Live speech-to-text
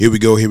Here we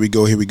go.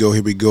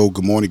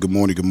 Good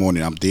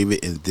morning. I'm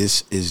David, and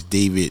this is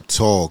David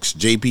Talks.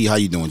 JP, how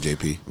you doing,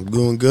 JP? I'm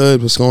doing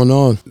good. What's going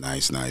on?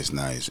 Nice.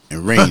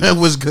 And Rain. That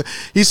was good.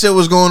 He said,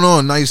 "What's going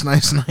on?" Nice.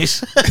 nice.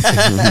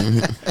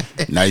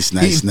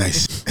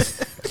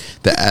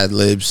 The ad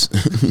libs.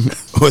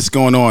 What's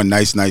going on?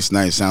 Nice.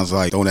 Sounds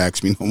like don't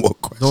ask me no more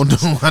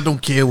questions. I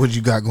don't care what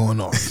you got going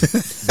on.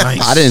 Nice.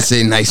 I didn't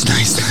say nice.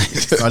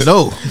 I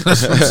know.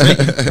 That's what I'm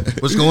saying.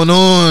 What's going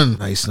on?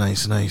 Nice.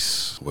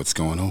 What's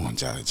going on,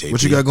 JP?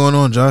 What you got going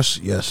on, Josh?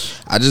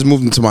 Yes. I just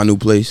moved into my new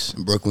place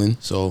in Brooklyn,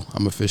 so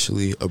I'm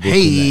officially a Brooklyn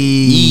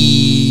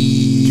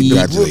Hey,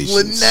 Congratulations.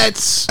 Brooklyn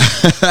Nets.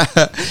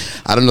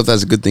 I don't know if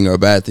that's a good thing or a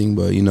bad thing,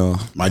 but you know,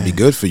 Might be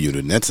good for you.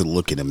 The Nets are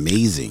looking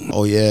amazing.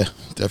 oh yeah,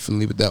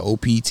 definitely with that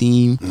OP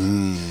team.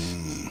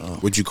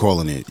 What you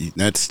calling it?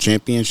 Nets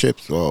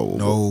championships? Oh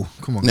No,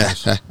 come on,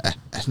 guys.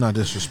 Let's not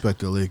disrespect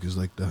the Lakers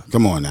like that.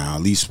 Come on now.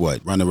 At least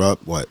what? Runner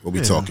up? What we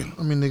Yeah, talking?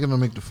 I mean, they're gonna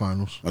make the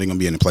finals, Are they gonna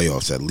be in the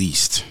playoffs at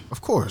least?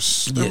 of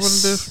course.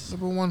 Yes. They're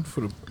number one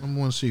for the number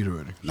one seed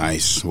already.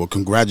 Nice. Well,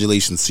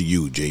 congratulations to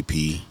you,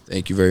 JP.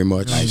 Thank you very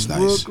much. Nice.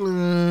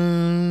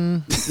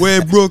 Brooklyn.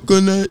 Where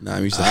Brooklyn at? Nah,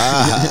 I'm used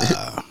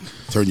to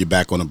Turn your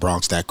back on the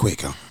Bronx that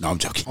quick, huh? No, I'm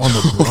joking. On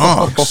the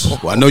Bronx.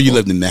 Well, I know you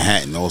lived in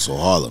Manhattan, also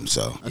Harlem,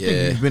 so. I Yeah.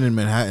 think you've been in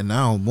Manhattan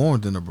now more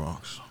than the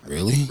Bronx.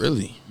 Really?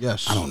 Really?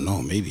 Yes. I don't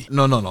know, maybe.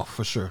 No,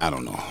 for sure. I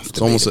don't know.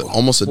 It's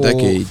almost a For-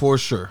 decade. For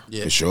sure.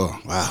 Yeah. For sure.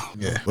 Wow.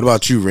 Yeah. What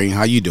about you, Rain?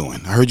 How you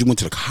doing? I heard you went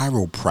to the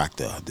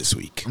chiropractor this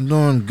week. I'm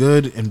doing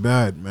good and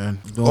bad, man.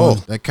 Oh.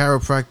 That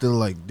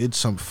chiropractor did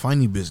some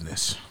funny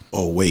business.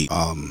 Oh, wait.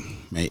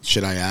 Mate,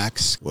 should I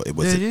ask?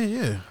 Was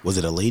Yeah. Was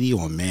it a lady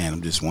or a man?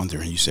 I'm just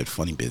wondering. You said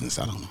funny business.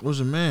 I don't know. It was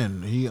a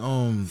man.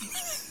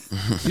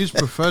 He's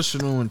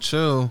professional and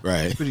chill.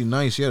 Right. Pretty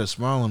nice. He had a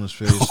smile on his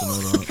face and all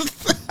that.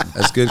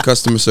 That's good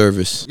customer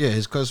service. Yeah,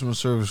 his customer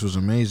service was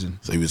amazing.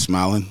 So he was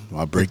smiling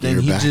while But breaking then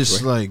your he back.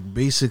 just right?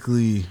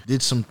 basically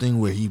did something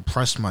where he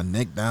pressed my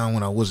neck down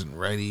when I wasn't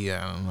ready.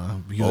 I don't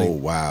know.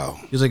 Wow.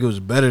 He was like, it was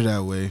better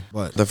that way.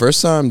 But The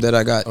first time that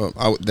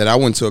I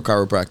went to a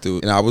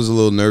chiropractor, and I was a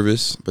little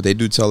nervous, but they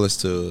do tell us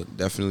to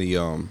definitely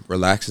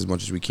relax as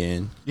much as we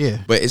can. yeah.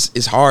 But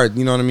it's hard,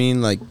 you know what I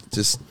mean? Like,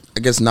 just I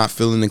guess not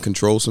feeling in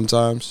control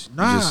sometimes. You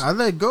Nah, just- I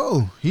let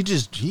go. He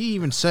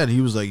even said, he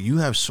was like, you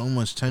have so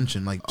much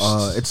tension.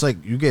 It's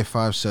like you get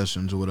 5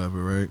 sessions or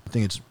whatever, right? I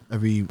think it's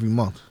every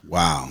month.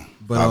 Wow.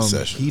 But 5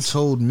 sessions. he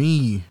told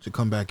me to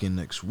come back in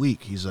next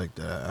week. He's like,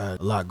 that I had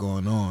a lot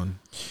going on.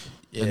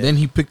 Yeah. And then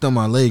he picked up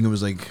my leg and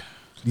was like,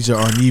 these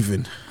are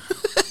uneven.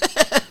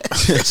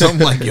 So I'm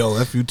like, yo,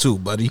 F you too,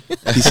 buddy.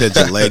 He said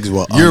your legs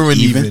were You're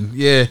uneven. uneven.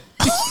 Yeah.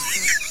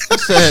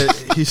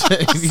 He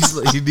said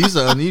these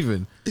are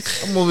uneven.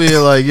 I'm over here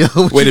like, yo,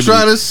 what Wait you a trying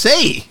minute. to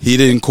say? He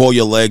didn't call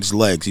your legs.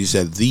 He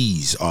said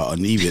these are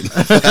uneven.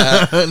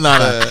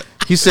 Nah.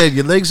 He said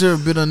your legs are a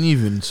bit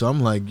uneven. So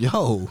I'm like,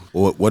 yo,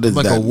 What does I'm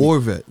like that a mean? war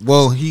vet.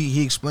 Well,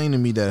 he explained to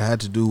me that it had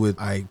to do with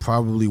I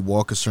probably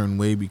walk a certain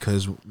way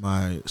because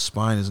my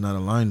spine is not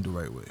aligned the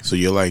right way. So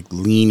you're like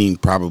leaning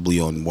probably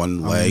on one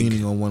I'm leg.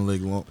 leaning on one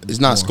leg. It's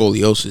not more.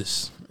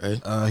 scoliosis,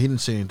 right? He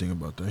didn't say anything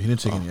about that. He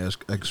didn't take any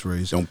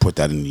X-rays. Don't put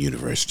that in the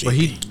universe,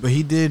 JP. But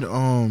he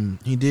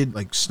did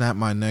like snap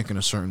my neck in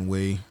a certain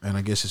way, and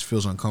I guess it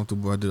feels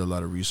uncomfortable. I did a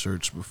lot of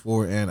research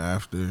before and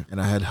after, and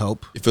I had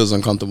help. It feels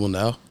uncomfortable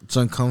now. It's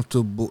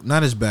uncomfortable,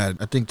 not as bad.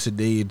 I think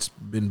today it's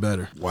been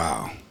better,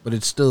 Wow. but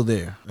it's still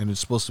there, and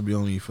it's supposed to be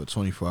only for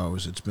 24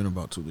 hours. It's been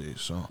about 2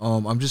 days, so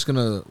I'm just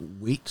gonna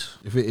wait.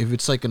 If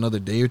it's like another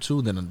day or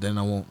two, then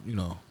I won't,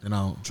 then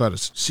I'll try to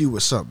see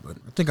what's up. But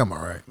I think I'm all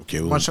right.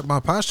 Okay, well, My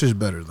posture's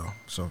better though,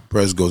 so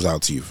prayers goes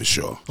out to you for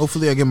sure.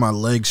 hopefully I get my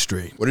legs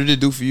straight. What did it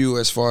do for you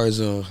as far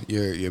as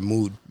your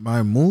mood?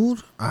 My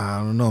mood? I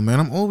don't know, man.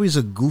 I'm always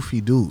a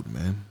goofy dude,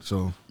 man.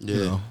 So,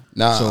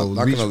 Nah, So I'm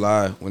not gonna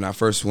lie. When I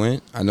first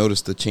went, I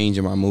noticed the change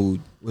in my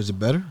mood. was it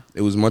better?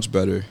 It was much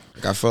better.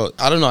 Like I felt,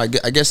 I don't know. I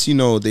guess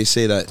they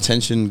say that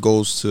tension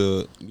goes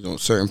to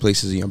certain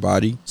places in your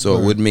body, so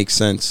Right. it would make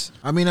sense.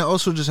 I mean, I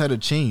also just had a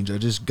change. I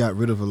just got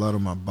rid of a lot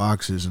of my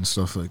boxes and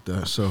stuff like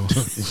that. So,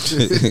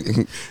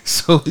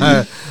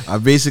 I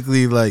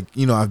basically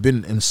I've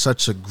been in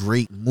such a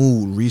great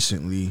mood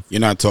recently. We're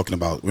not talking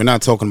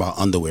about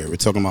underwear. We're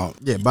talking about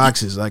Yeah,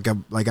 boxes. I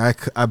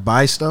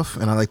buy stuff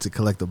and I like to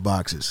collect the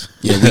boxes.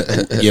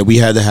 we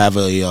had to have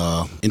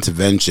a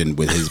intervention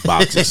with his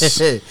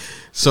boxes.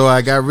 So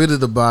I got rid of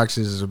the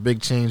boxes. It's a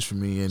big change for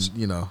me, and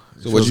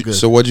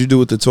So what'd you do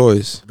with the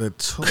toys? the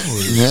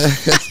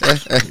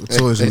toys. What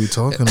toys are we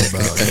talking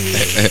about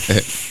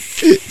here?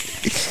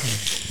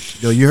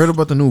 Yo, you heard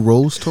about the new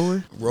Rose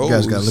toy? You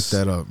guys gotta look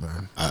that up,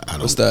 man. I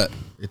don't. What's that?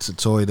 It's a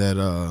toy that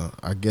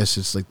I guess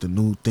it's like the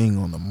new thing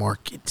on the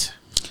market.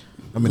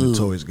 I'm into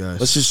toys, guys.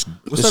 What's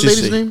that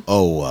lady's name?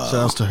 Oh,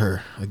 Shouts to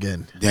her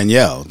again.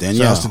 Danielle.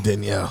 Shouts to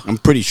Danielle. I'm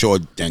pretty sure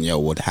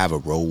Danielle would have a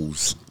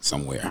rose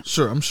somewhere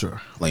Sure, I'm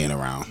sure. laying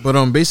around.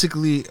 But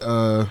basically,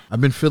 I've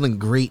been feeling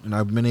great, and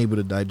I've been able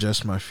to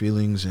digest my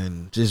feelings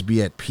and just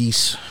be at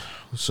peace.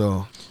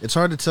 So it's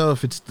hard to tell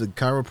if it's the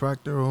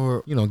chiropractor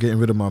or getting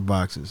rid of my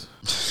boxes.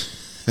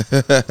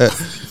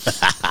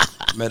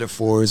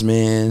 Metaphors,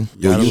 man.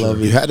 Yo, Gotta you, love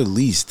you it. had at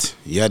least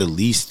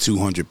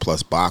 200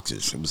 plus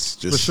boxes. It was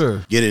just For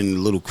sure. getting a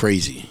little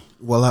crazy.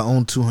 Well, I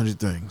own 200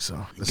 things,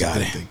 so that's a Got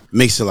good it. thing.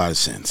 Makes a lot of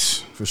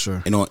sense. For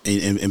sure.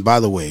 And by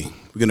the way,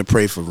 we're gonna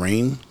pray for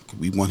Rain.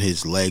 We want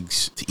his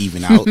legs to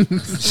even out.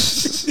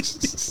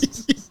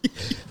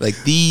 Like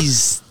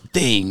these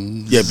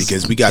things. Yeah,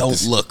 because we got don't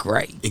this. look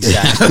right.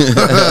 Exactly.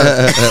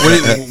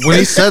 When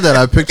he said that,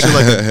 I pictured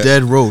like a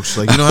dead roach.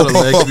 Like, you know how the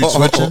legs be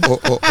twitching?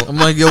 I'm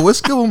like, yo,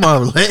 what's good with my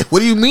leg? What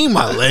do you mean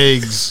my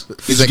legs?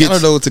 He's like, I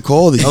don't know what to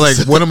call these. I'm like,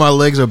 one of my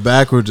legs are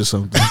backwards or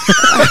something.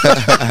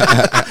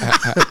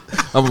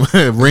 I'm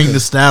Ring the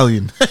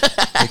Stallion.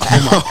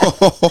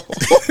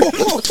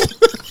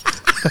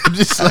 I'm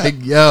just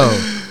like, yo.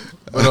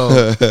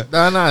 But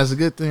nah, it's a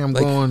good thing I'm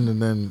going,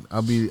 and then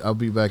I'll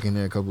be back in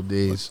there a couple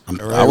days. We're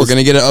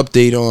gonna get an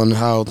update on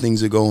how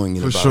things are going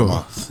in For about sure. a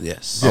month.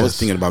 Yes. I was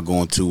thinking about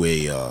going to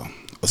a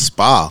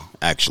spa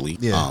actually.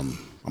 Yeah.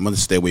 I'm gonna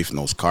stay away from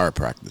those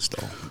chiropractors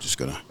though. I'm just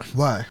gonna.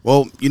 Why?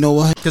 Well, you know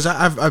what? Because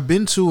I've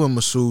been to a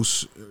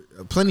masseuse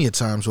plenty of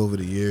times over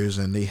the years,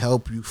 and they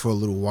help you for a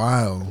little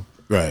while.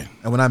 Right.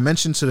 And when I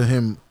mentioned to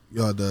him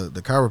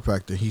the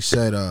chiropractor, he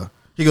said,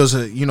 he goes,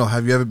 have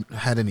you ever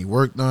had any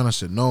work done? I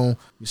said, no.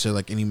 He said,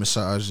 like, any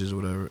massages or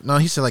whatever. No,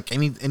 he said, like,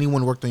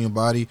 anyone worked on your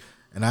body?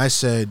 And I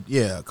said,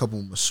 yeah, a couple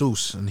of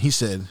masseuse. And he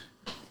said,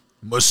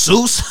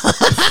 masseuse?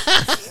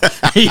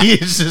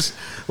 He's just,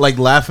 like,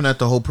 laughing at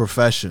the whole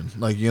profession.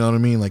 Like, you know what I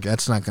mean? Like,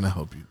 that's not going to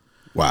help you.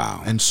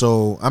 Wow. And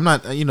so I'm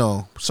not,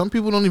 some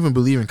people don't even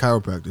believe in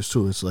chiropractors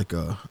too. It's like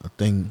a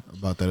thing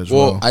about that as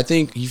well. Well, I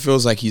think he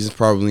feels like he's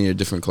probably in a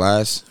different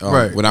class.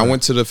 Right, When I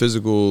went to the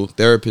physical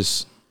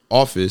therapist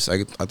office,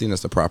 I think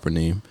that's the proper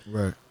name.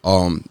 Right.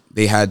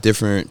 They had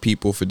different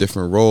people for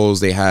different roles.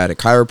 They had a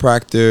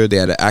chiropractor, they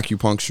had an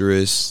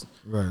acupuncturist,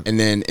 Right. and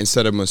then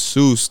instead of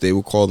masseuse, they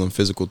would call them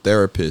physical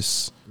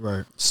therapists.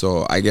 Right.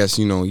 So I guess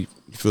he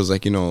feels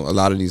like a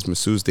lot of these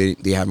masseuses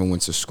they haven't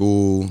went to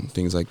school,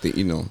 things like that.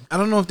 I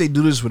don't know if they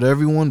do this with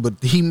everyone, but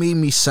he made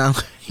it sound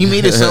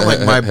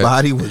like my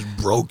body was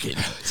broken.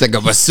 It's like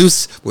a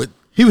masseuse with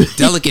He was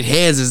delicate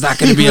hands is not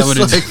going to be able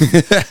to.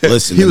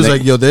 Listen, He was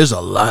like, yo, there's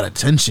a lot of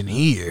tension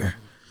here.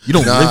 You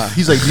don't lift.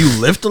 He's like, do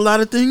you lift a lot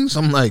of things?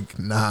 I'm like,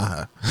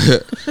 nah.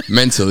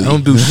 Mentally, I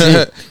don't do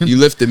shit. You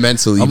lift it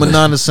mentally. I'm a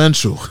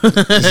non-essential.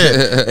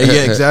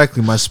 Yeah,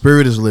 exactly. My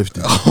spirit is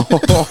lifted.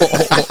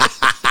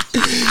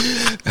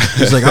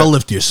 He's like, I'll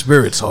lift your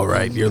spirits, all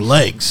right. Your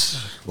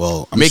legs.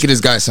 well, I'm making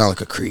this guy sound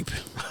like a creep.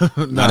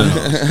 you're not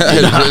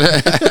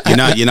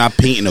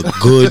painting a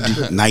good,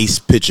 nice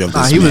picture of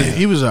this man.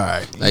 He was all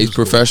right. He's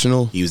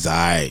professional. He was all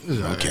right.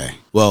 Okay.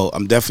 Well,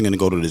 I'm definitely gonna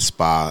go to this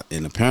spa,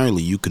 and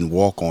apparently you can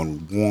walk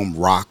on warm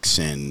rocks,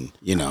 and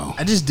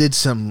I just did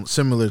something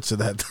similar to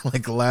that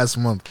like last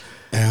month.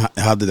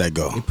 How did that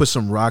go? He put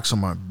some rocks on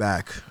my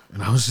back,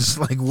 and I was just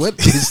like, "What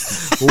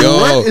is? Yo,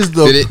 what is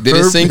the? did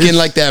it sink in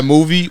like that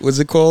movie? What's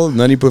it called?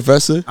 Nutty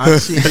Professor.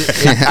 Honestly,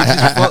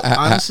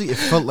 it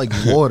felt like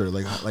water,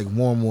 like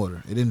warm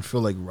water. It didn't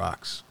feel like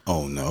rocks.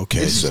 Oh no.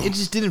 Okay. It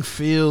just didn't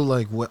feel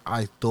like what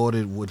I thought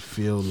it would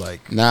feel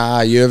like. Nah,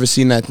 you ever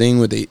seen that thing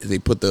where they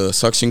put the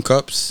suction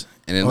cups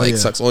and it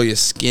sucks all your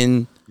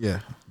skin? Yeah.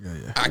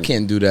 I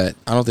can't do that.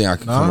 I don't think I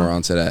can come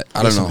around to that.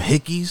 I don't know. Some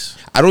hickeys.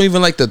 I don't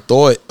even like the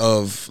thought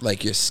of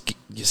like your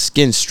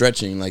skin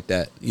stretching like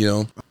that.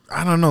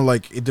 I don't know.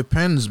 Like, it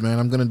depends, man.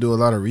 I'm gonna do a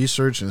lot of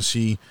research and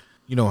see,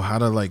 how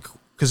to like.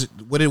 Because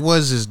what it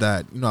was is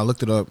that I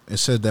looked it up. It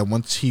said that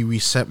once he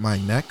reset my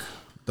neck,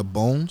 the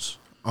bones,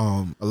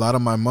 a lot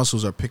of my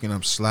muscles are picking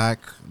up slack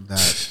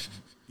that,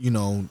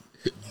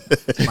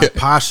 my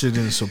posture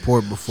didn't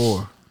support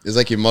before. It's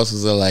like your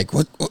muscles are like,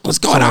 what's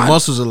So going my on?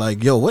 muscles are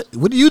like, yo, what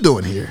are you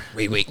doing here?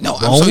 Wait, no,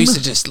 I'm Bone? so used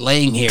to just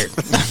laying here.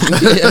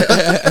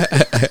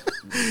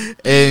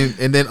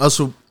 And then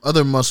also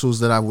other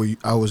muscles that I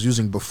was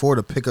using before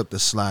to pick up the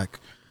slack,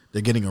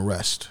 they're getting a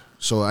rest.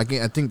 So I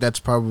think that's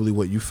probably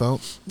what you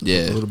felt.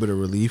 Yeah. A little bit of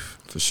relief.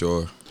 For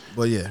sure.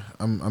 But yeah,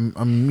 I'm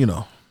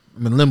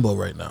in limbo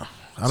right now.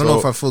 I don't know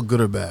if I feel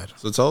good or bad.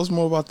 So tell us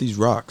more about these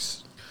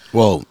rocks.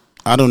 Well,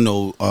 I don't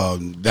know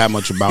that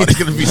much about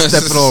He's it. gonna be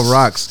stepping on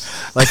rocks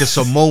like a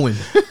Samoan.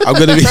 I'm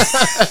gonna be.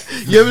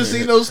 You ever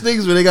seen those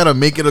things where they gotta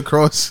make it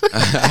across?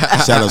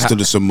 Shout outs to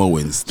the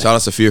Samoans. Shout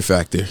out to Fear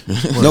Factor.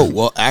 No,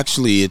 well,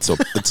 actually, it's a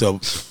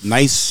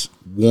nice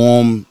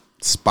warm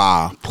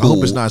spa I pool.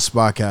 hope it's not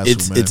Spa Castle,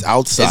 man. It's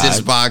outside. It's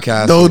this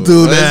podcast. Don't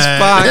do that.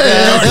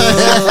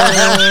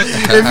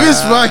 If it's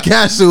Spa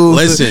Castle,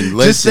 Listen.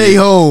 just stay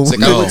home.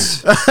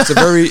 It's a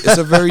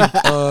very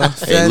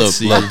Hey, look,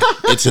 fancy.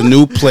 it's a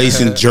new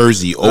place in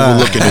Jersey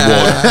overlooking the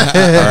water.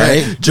 All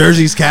right,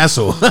 Jersey's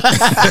Castle.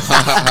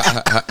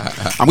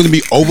 I'm gonna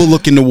be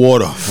overlooking the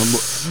water.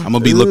 I'm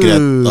gonna be looking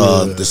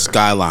at the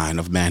skyline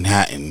of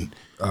Manhattan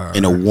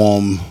in a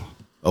warm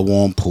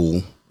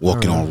pool,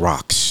 walking on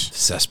rocks.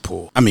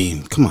 Cesspool. I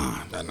mean, come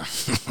on.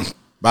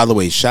 By the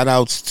way, shout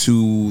outs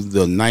to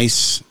the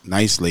nice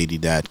lady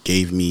that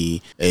gave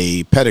me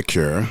a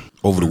pedicure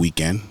over the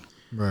weekend.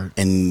 Right.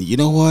 And you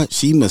know what?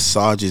 She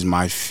massages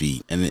my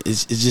feet, and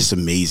it's just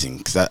amazing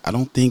because I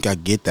don't think I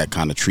get that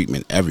kind of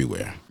treatment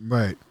everywhere.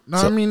 Right. No,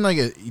 So- I mean, like,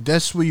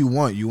 that's what you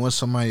want. You want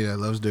somebody that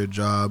loves their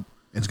job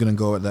and is going to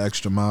go at the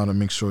extra mile to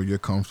make sure you're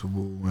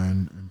comfortable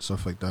and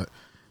stuff like that.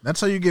 That's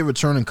how you get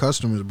returning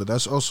customers, but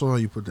that's also how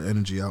you put the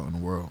energy out in the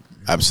world.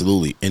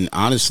 Absolutely. And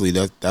honestly,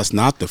 that's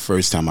not the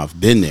first time I've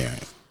been there.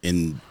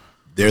 And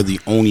they're the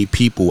only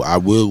people I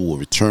will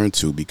return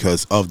to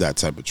because of that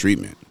type of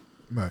treatment.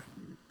 Right.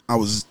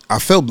 I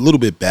felt a little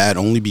bit bad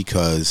only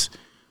because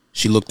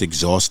she looked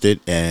exhausted,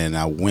 and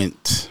I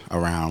went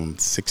around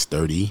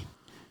 6:30.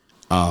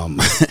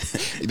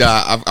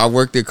 I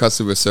worked in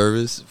customer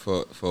service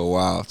for a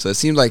while, so it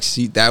seemed like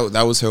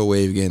that was her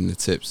way of getting the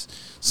tips.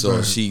 So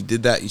Right. she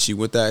did that. She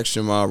went that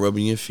extra mile,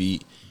 rubbing your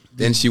feet.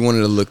 Then she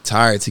wanted to look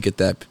tired to get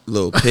that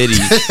little pity.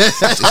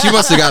 She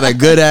must have got a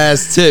good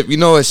ass tip. You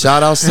know what?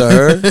 Shout outs to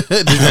her.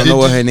 I don't know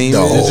what her name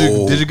No.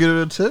 is. Did you get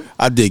her a tip?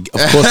 I did.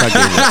 Of course I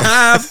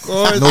gave it. Of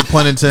course. No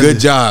pun intended. Good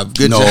job.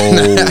 Good No,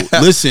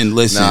 job. listen.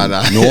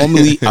 Nah.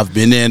 Normally, I've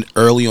been in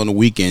early on the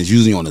weekends,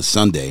 usually on a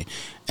Sunday,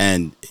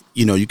 and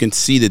you can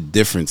see the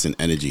difference in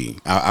energy.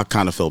 I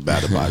kind of felt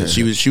bad about it.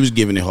 She was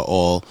giving it her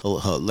all.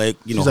 Her leg,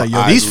 She's her like,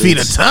 yo, these feet are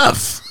eyelids.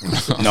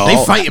 tough. No,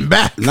 They fighting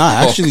back. Nah,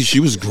 actually, she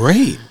was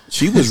great.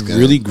 She was good.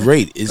 really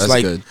great. It's That's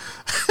like good.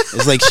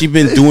 it's like she's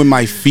been doing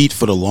my feet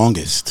for the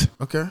longest.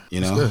 Okay. You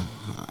that's know,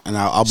 and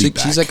I'll be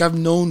back. She's like, I've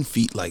known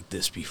feet like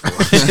this before.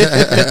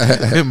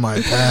 good. In my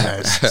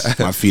past.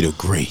 My feet are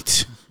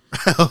great.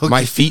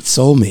 My feet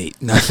soulmate.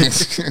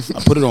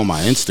 I put it on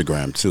my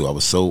Instagram too. I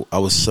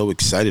was so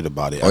excited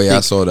about it. Oh yeah, I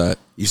think saw that.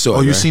 you saw. Oh,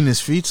 it, you right? seen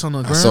his feet on the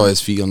I ground? saw his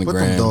feet on the Put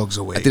gram. them dogs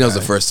away. I think that was the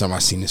guy. first time I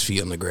seen his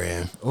feet on the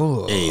gram.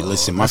 Oh, Hey,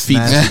 listen, my that's feet.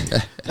 nasty.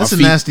 my That's a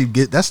feet- nasty.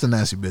 That's the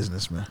nasty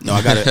business, man. No,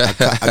 I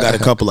got a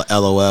couple of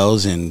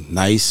LOLs and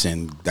nice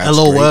and that's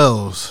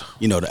LOLs.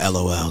 great. You know the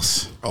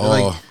LOLs. Oh,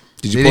 Like,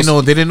 did They you didn't post?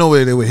 know. They didn't know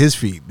where they were his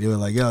feet. They were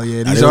like, "Oh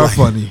yeah, these they were are like-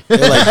 funny."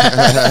 They're like,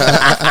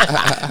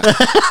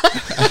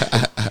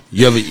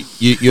 you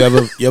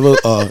ever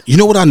you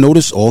know what I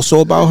noticed also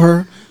about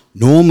her?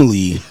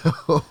 Normally,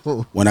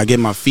 when I get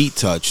my feet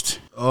touched,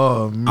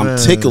 Oh man, I'm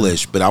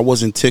ticklish, but I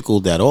wasn't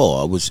tickled at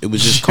all. It was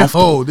just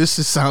comfortable. Oh, this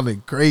is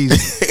sounding crazy.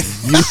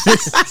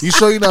 you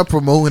sure you're not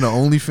promoting the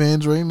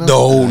OnlyFans right now?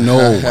 No,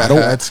 I don't.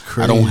 That's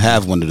I don't crazy.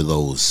 have one of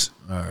those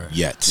All right.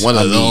 yet. One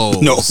I of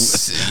mean,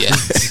 those. No,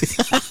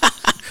 Yeah.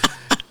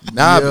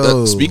 Nah,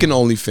 Yo. speaking of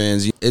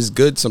OnlyFans, it's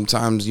good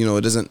sometimes.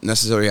 It doesn't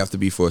necessarily have to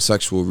be for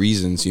sexual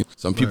reasons.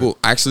 Some people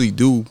actually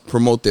do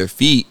promote their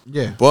feet.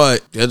 Yeah.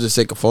 But they'll just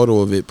take a photo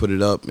of it, put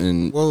it up,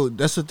 and Well,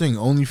 that's the thing.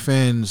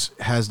 OnlyFans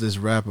has this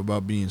rap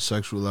about being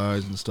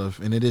sexualized and stuff,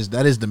 and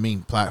that is the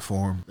main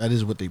platform. That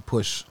is what they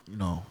push.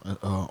 On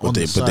but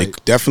the they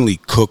site. definitely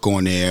cook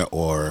on there,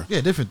 or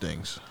Yeah, different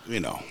things.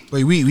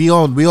 But we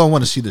all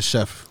want to see the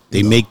chef.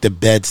 they make the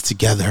beds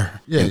together.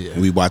 Yeah, and yeah.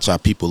 we watch our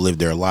people live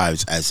their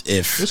lives as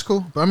if. It's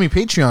cool. But I mean,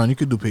 Patreon. You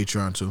could do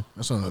Patreon too.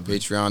 That's another thing.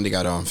 Patreon. They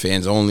got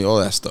fans only, all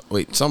that stuff.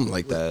 Wait, something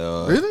like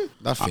that. Really?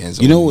 Not fans.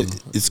 You know, only.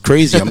 it's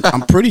crazy.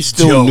 I'm pretty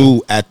still Yo.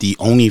 new at the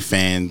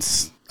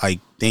OnlyFans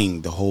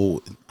thing. The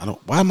whole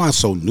Why am I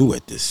so new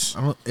at this?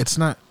 It's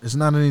not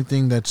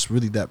anything that's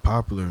really that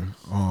popular.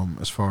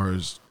 As far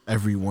as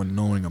everyone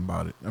knowing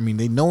about it. I mean,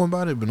 they know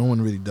about it, but no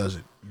one really does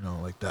it.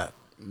 Like that.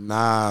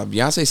 Nah,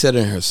 Beyonce said it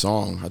in her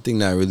song. I think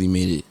that really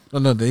made it.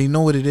 No, they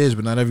know what it is,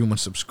 but not everyone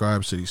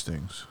subscribes to these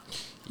things.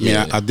 I mean,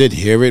 Yeah. I did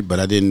hear it, but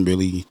I didn't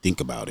really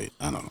think about it.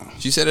 I don't know.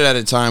 She said it at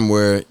a time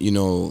where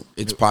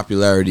its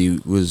popularity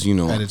was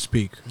At its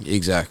peak.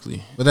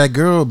 exactly. But that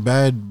girl,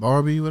 Bad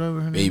Barbie,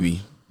 whatever her name Baby.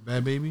 is?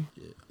 Bad Baby.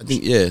 I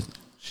think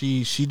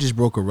She just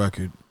broke a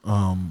record.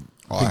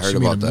 I heard she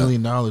made about that. $1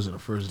 million in the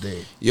first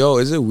day. Yo,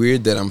 is it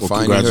weird that I'm Well,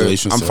 finding her?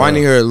 congratulations I'm to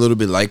finding her. her a little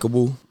bit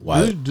likable.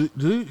 Why?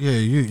 Yeah,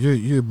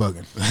 you're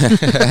bugging.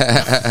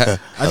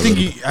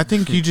 I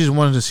think you just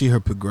wanted to see her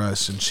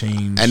progress and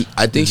change. And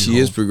I think she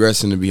know. is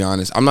progressing, to be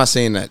honest. I'm not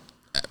saying that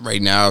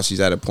right now she's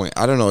at a point.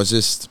 I don't know. It's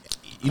just,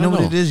 You know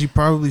what it is? You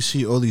probably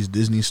see all these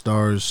Disney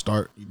stars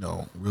start,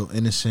 real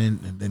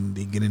innocent, and then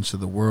they get into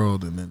the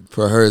world, and then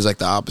for her, it's like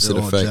the opposite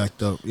they're all effect.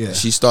 jacked up. Yeah,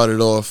 She started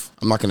off,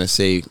 I'm not going to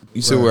say,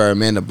 you see Right. where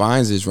Amanda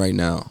Bynes is right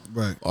now.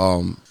 right.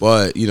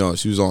 But,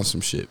 she was on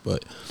some shit.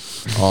 But,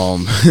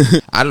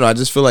 I don't know. I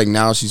just feel like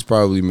now she's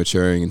probably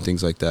maturing and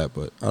things like that.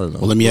 But I don't know.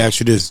 Well, let me ask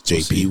you this,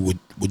 We'll see. JP.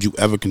 Would you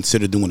ever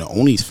consider doing the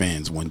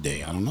OnlyFans one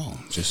day? I don't know.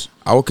 Just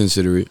I would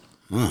consider it.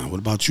 what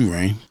about you,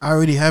 Rain? I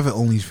already have an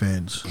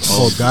OnlyFans. It's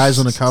called Guys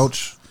on the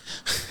Couch.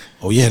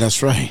 Oh yeah,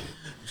 that's right.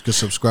 You can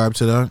subscribe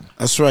to that.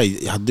 That's right.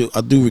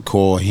 I do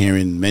recall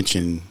hearing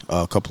mention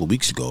a couple of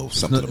weeks ago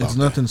something about It's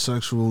nothing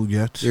sexual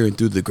yet. Hearing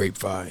through the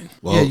grapevine.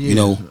 that.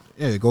 Well,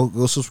 yeah,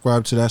 go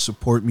subscribe to that.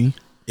 Support me.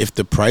 if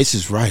the price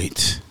is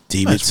right,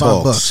 David It's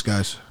 $5, Talks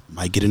guys.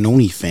 might get an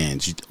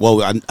OnlyFans.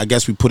 Well, I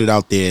guess we put it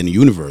out there in the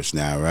universe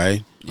now,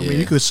 right? I mean,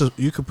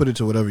 you could put it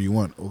to whatever you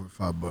want over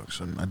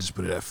 $5, and I just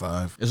put it at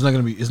 $5. It's not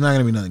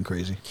gonna be nothing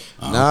crazy.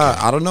 Nah,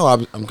 I don't know.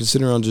 I'm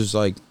considering just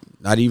like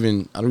I don't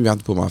even have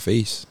to put my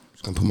face.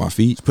 Just gonna put my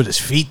feet. Put his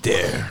feet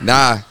there.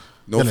 Nah,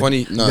 No funny.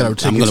 You No. gotta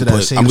take I'm it gonna to that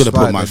put- same I'm gonna put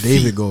spot my that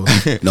David feet.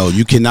 goes. No,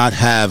 you cannot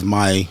have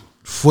my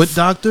Foot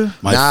doctor?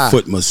 Nah.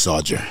 foot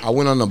massager. I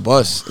went on the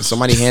bus and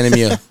somebody handed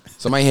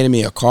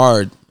me a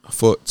card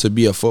to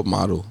be a foot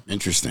model.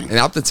 Interesting. And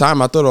at the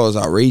time, I thought it was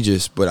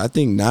outrageous, but I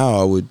think now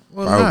I would.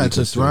 Well, probably it's a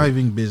consider it.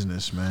 thriving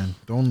business, man.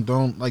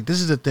 Don't like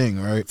this is the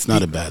thing, right? It's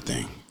not a bad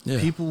thing. Yeah.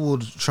 People will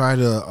try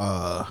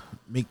to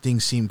make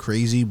things seem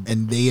crazy,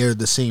 and they are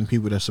the same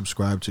people that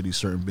subscribe to these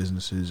certain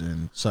businesses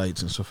and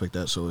sites and stuff like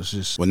that. So it's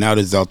just Well, now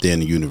that it's out there in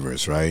the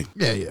universe, right?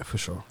 yeah, for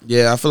sure.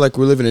 Yeah, I feel like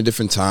we're living in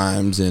different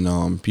times, and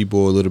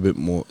people are a little bit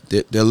more.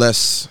 They're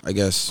less, I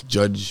guess,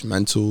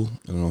 judgmental.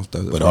 I don't know if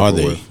that's But the are proper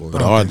they? word for it.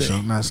 But I don't are think they?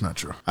 so. No, that's not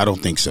true. I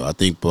don't think so. I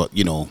think, but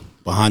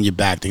behind your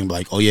back, they're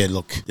like, oh yeah,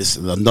 look, this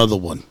is another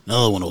one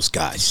of those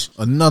guys.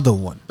 Another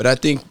one. But I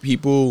think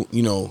people,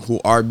 who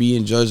are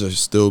being judged are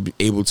still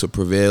able to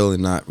prevail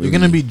and not. Really, You're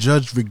gonna be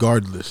judged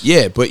regardless.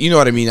 Yeah, but you know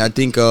what I mean. I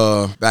think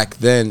back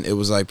then it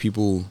was like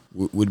people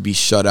would be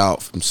shut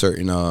out from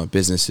certain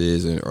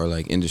businesses or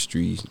like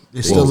industries.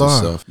 They still are.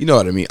 Stuff. You know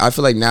what I mean. I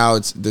feel like now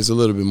there's a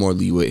little bit more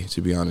leeway,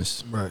 to be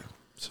honest. Right.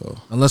 So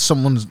Unless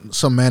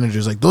some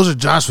manager's like, those are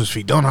Joshua's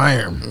feet, don't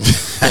hire him.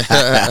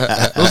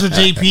 Those are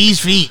JP's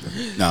feet.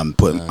 No, I'm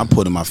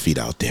putting my feet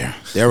out there.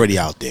 They're already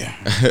out there.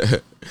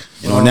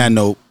 And on that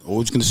note, what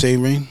was you gonna say,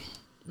 Rain?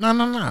 No,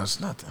 it's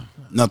nothing.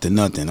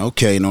 Nothing.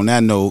 Okay, and on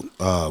that note,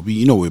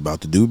 we what we're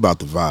about to do. We're about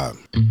to vibe.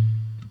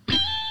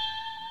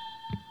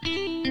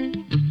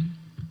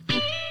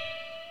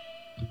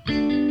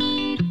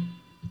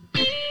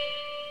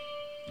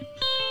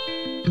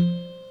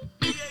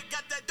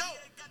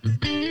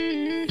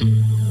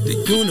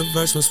 The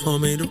universe was for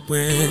me to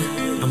win.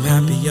 I'm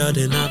happier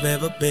than I've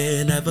ever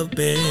been,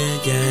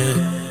 yeah.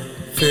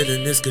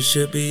 Feeling this could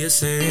should be a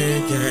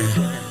sin,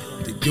 yeah.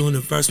 The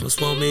universe must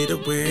want me to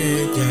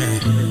win, yeah.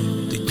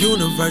 The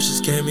universe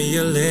just gave me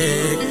a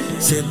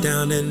leg. Sit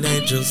down an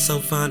angel so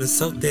fine and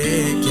so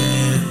thick,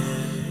 yeah.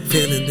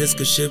 Feeling this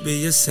could should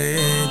be a sin,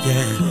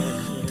 yeah.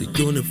 The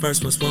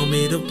universe must want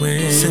me to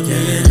win. Send me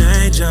an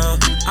angel.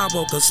 I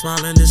woke up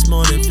smiling this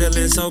morning,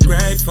 feeling so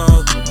grateful.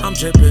 I'm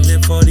dripping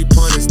in 40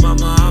 pointers,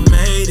 mama, I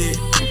made it.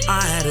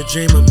 I had a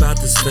dream about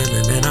this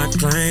feeling and I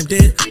claimed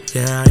it.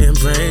 Yeah, I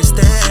embraced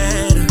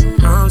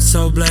it. I'm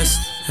so blessed,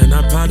 and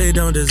I probably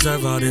don't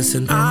deserve all this,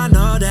 and I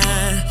know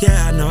that.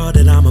 Yeah, I know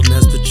that I'm a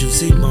mess, but you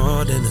see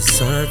more than the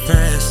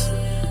surface.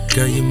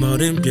 Girl, you more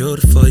than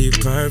beautiful, you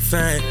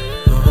perfect.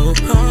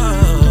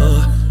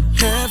 Oh.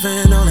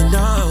 Heaven only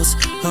knows,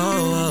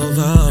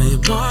 you're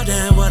more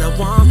than what I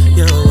want,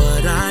 you're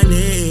what I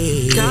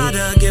need.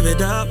 Gotta give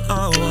it up,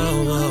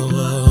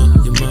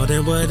 you're more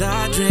than what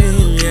I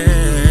dream,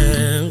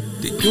 yeah.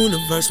 The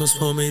universe must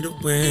want me to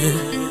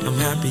win. I'm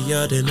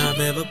happier than I've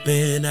ever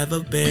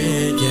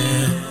been,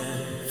 yeah.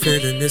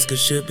 Feeling this could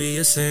should be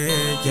a sin,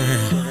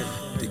 yeah.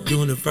 The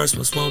universe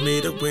must want me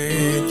to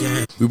win,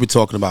 yeah. We were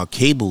talking about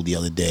cable the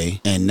other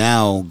day, and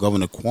now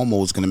Governor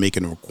Cuomo is going to make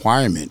a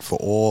requirement for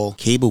all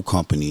cable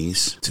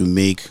companies to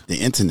make the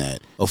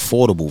internet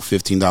affordable,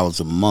 $15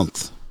 a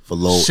month for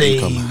low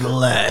income. Say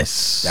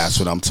less. That's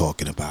what I'm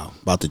talking about.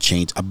 About to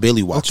change. I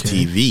barely watch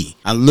Okay. TV.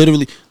 I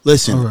literally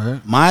listen. All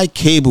right.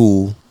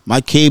 My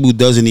cable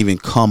doesn't even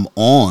come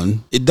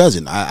on. It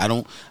doesn't. I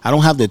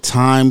don't have the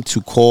time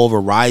to call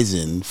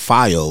Verizon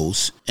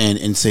Fios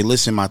and say,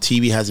 listen, my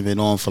TV hasn't been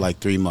on for like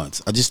 3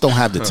 months. I just don't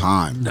have the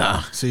time.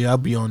 Nah. See, I'll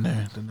be on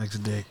there the next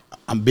day.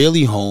 I'm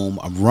barely home.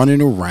 I'm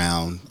running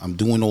around. I'm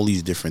doing all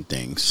these different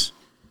things.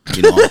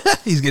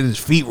 He's getting his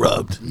feet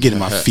rubbed. Getting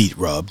my feet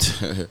rubbed.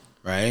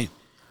 Right?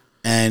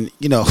 And,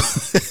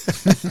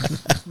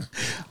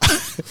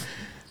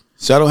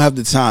 so I don't have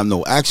the time.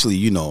 No,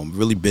 actually, I'm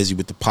really busy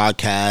with the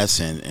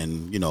podcast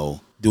and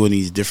doing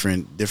these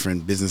different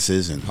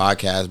businesses and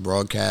Podcast,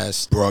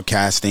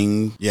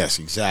 broadcasting. Yes,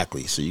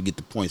 exactly. So you get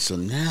the point. So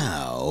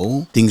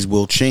now things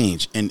will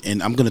change. And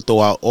I'm going to throw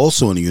out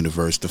also in the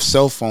universe, the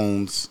cell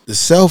phone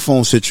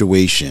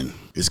situation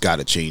has got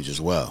to change as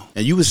well.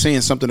 And you were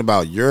saying something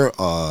about your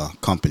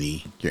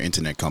company, your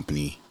internet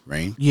company,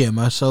 Rain? Yeah,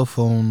 my cell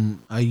phone,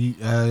 I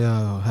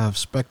have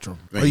Spectrum.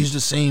 Right. I use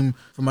the same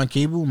for my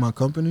cable, my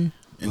company.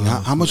 And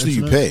how much do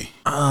you internet.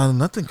 pay?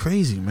 Nothing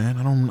crazy, man.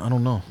 I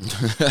don't know.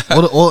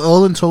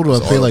 all in total,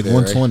 It's I pay all like there,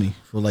 right? $120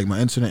 for like my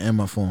internet and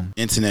my phone.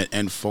 Internet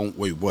and phone.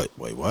 Wait, what?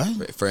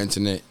 for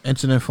internet.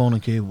 Internet, phone,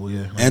 and cable.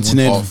 Yeah, like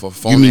Internet. Oh, for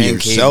phone you mean and your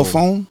cable. cell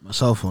phone? my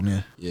cell phone.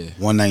 Yeah, Yeah,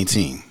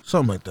 $119.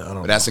 something like that. I don't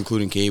but know. that's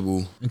including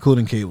cable.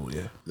 Including cable.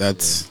 Yeah. That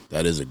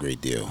is a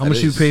great deal. How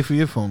much you is- pay for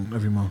your phone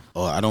every month?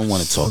 Oh, I don't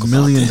want to talk $1 about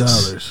million.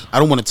 this. I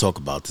don't want to talk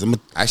about this.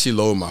 I actually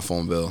lowered my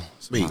phone bill.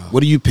 Wait,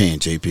 what are you paying,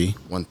 JP?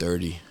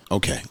 $130.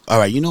 Okay. All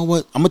right. You know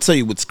what? I'm gonna tell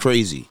you what's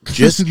crazy.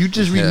 Just You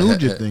just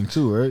renewed your thing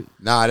too, right?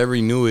 Nah, I never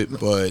renew it,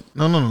 but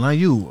No, not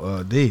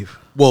you, Dave.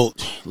 well,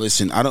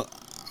 listen.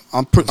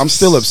 I'm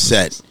still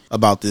upset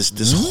about this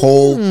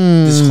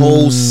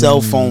whole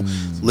cell phone.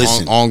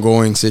 Listen.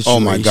 ongoing situation. Oh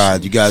my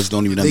God, you guys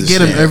don't even They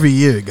understand. get him every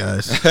year,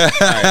 guys.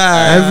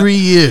 Every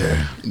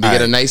year. They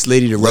get a nice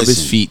lady to rub his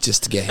Listen. feet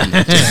just to get him.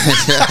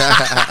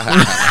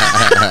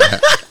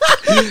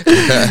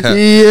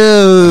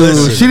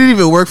 Yo, she didn't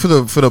even work for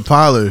the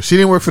parlor. She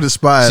didn't work for the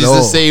spy She's at all.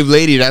 the same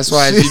lady. That's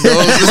why she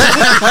knows.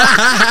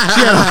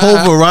 She had a whole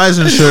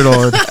Verizon shirt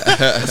on.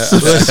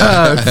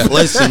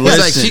 Listen. He's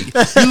like,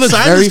 you look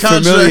very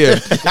familiar.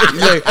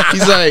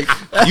 He's like,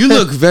 you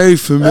look very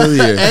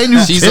familiar. And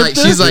you she's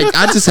tipped like,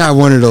 I just have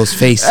one of those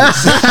faces.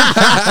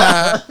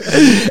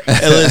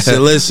 Hey,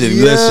 listen.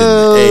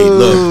 Hey,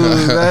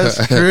 look.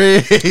 That's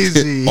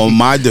crazy. On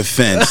my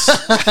defense,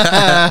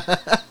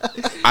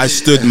 I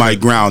stood my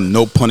ground.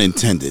 No pun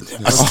intended.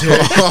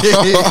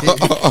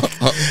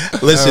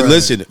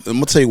 Listen. I'm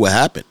gonna tell you what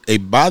happened. Hey,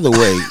 by the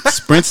way,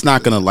 Sprint's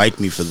not gonna like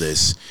me for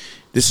this.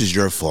 This is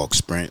your fault,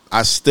 Sprint.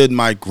 I stood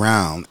my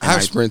ground. I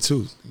have Sprint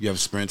too. You have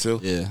Sprint too?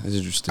 Yeah, that's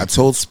interesting. I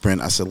told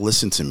Sprint, I said,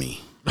 listen to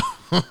me.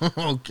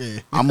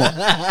 Okay. I'm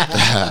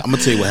gonna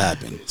tell you what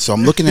happened. So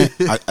I'm looking at.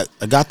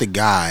 I got the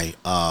guy.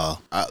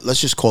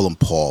 Let's just call him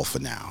Paul for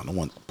now. I don't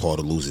want Paul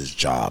to lose his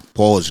job.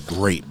 Paul is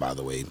great, by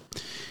the way.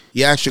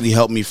 He actually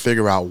helped me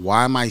figure out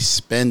why am I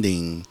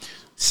spending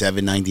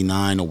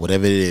 $7.99 or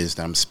whatever it is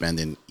that I'm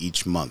spending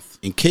each month.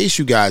 In case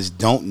you guys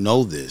don't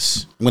know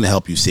this, I'm gonna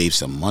help you save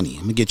some money.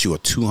 I'm gonna get you a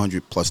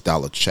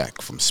 $200+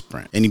 check from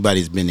Sprint.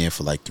 Anybody's been there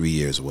for like 3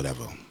 years or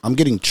whatever. I'm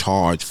getting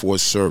charged for a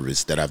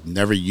service that I've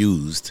never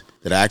used,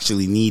 that I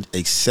actually need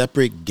a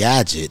separate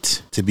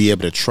gadget to be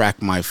able to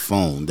track my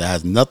phone that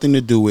has nothing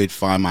to do with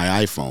Find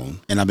My iPhone.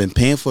 And I've been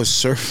paying for a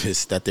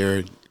service that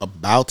they're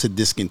about to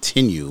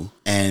discontinue.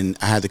 And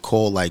I had to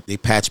call, like, they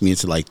patched me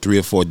into like 3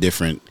 or 4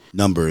 different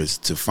numbers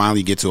to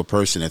finally get to a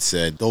person that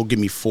said, they'll give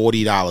me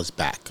 $40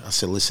 back. I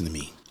said, listen to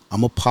me,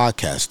 I'm a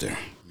podcaster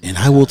and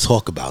I will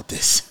talk about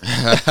this.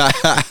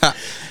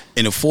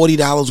 And the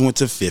 $40 went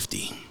to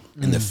 $50.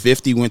 And the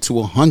 50 went to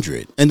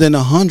 100, and then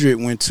 100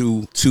 went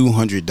to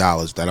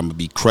 $200 that I'm gonna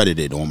be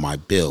credited on my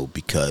bill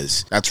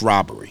because that's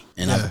robbery.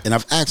 And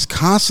I've asked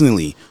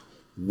constantly,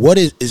 what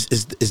is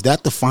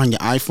that to Find Your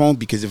iPhone?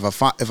 Because if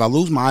I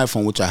lose my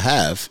iPhone, which I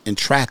have, and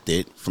tracked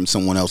it from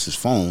someone else's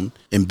phone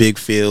in big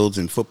fields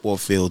and football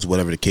fields,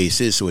 whatever the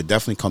case is, so it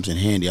definitely comes in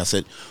handy. I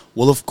said,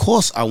 well, of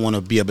course I want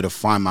to be able to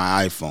find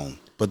my iPhone.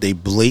 But they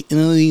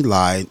blatantly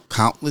lied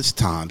countless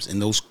times,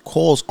 and those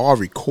calls are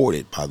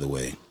recorded, by the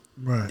way.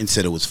 Right. And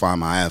said it was Find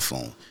My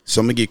iPhone.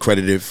 So I'm going to get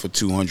credited for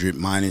 $200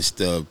 minus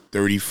the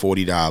 $30,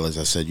 $40.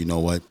 I said, you know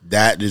what?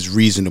 That is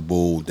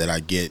reasonable that I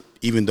get,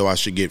 even though I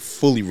should get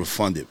fully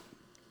refunded.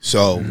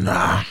 So.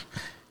 Nah.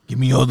 Give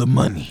me all the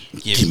money.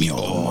 Give me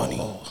all the money.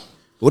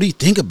 What do you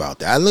think about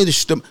that? I later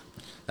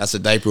That's a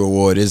diaper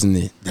award, isn't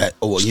it? That,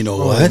 oh, you know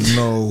what?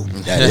 No.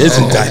 That is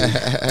a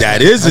diaper.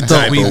 That is a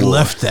diaper we award.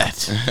 left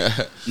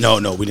that. No,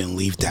 we didn't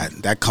leave that.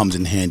 That comes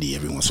in handy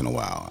every once in a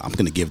while. I'm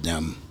going to give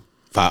them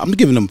 5. I'm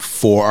giving them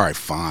 4. All right,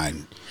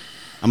 fine.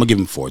 I'm gonna give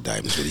him 4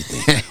 diamonds. What do you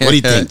think? What do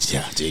you think,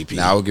 yeah, JP?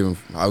 Nah,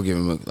 I'll give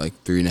him like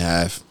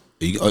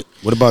 3.5.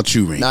 What about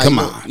you, Rain? Come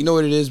on. You know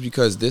what it is?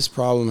 Because this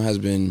problem has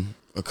been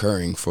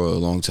occurring for a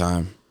long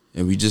time,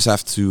 and we just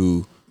have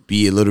to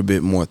be a little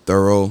bit more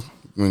thorough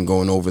when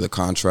going over the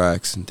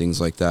contracts and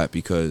things like that,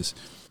 because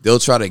they'll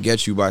try to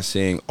get you by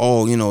saying,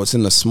 oh, it's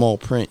in the small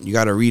print. You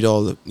got to read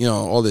all the,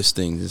 all these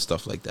things and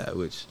stuff like that,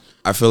 which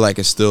I feel like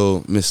it's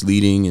still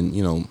misleading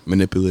and,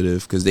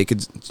 manipulative, because they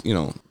could,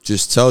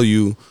 just tell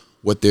you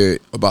what they're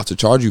about to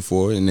charge you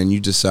for, and then you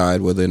decide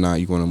whether or not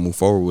you want to move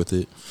forward with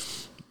it.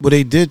 But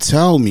they did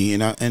tell me,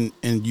 and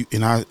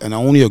I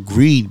only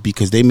agreed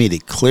because they made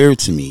it clear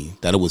to me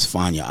that it was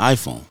Find Your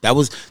iPhone. That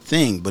was the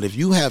thing. But if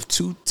you have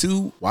two,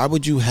 why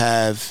would you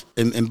have?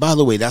 And by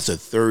the way, that's a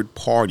third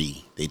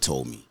party. They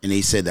told me, and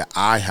they said that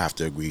I have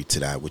to agree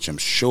to that, which I'm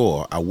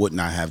sure I would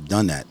not have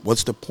done that.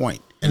 What's the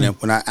point? And then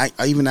when I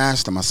even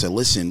asked them, I said,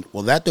 listen,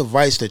 well, that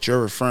device that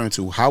you're referring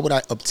to, how would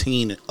I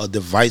obtain a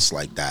device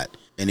like that?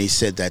 And they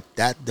said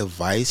that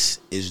device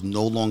is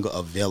no longer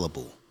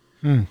available.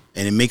 And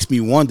it makes me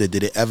wonder,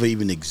 did it ever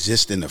even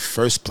exist in the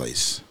first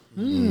place?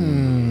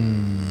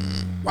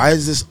 Why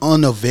is this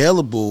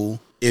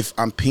unavailable if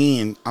I'm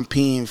paying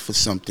for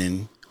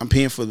something? I'm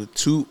paying for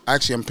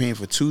I'm paying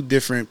for 2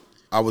 different,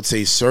 I would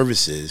say,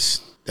 services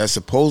that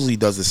supposedly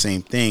does the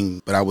same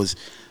thing, but I was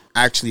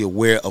actually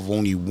aware of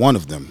only one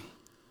of them.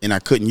 And I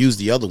couldn't use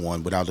the other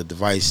one without a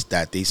device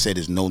that they said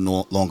is no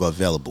longer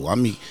available. I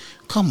mean,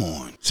 come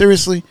on,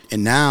 seriously.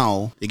 And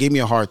now they gave me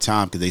a hard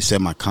time because they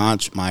said my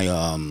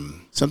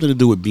something to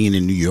do with being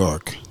in New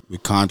York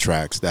with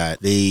contracts, that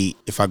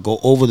if I go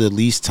over the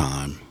lease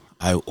time,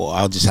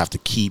 I'll just have to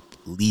keep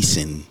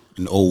leasing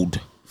an old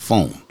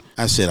phone.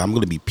 I said, I'm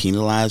going to be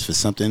penalized for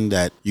something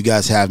that you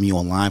guys have me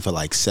online for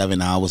like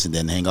 7 hours and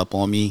then hang up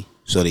on me.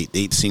 So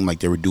they seemed like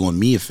they were doing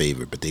me a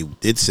favor, but they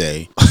did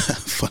say,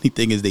 funny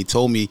thing is they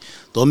told me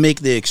they'll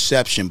make the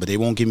exception, but they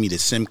won't give me the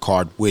SIM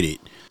card with it.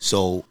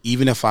 So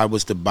even if I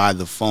was to buy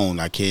the phone,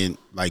 I can't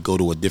like go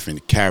to a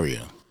different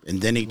carrier. And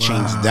then they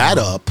changed that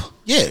up.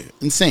 Yeah,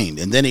 insane.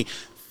 And then they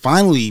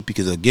finally,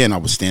 because again, I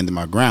was standing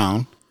my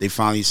ground, they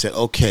finally said,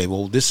 okay,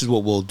 well, this is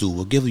what we'll do.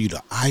 We'll give you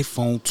the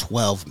iPhone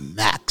 12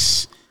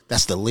 Max.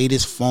 That's the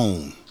latest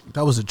phone.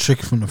 That was a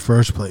trick from the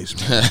first place,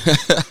 man.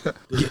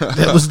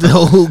 That was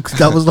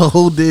the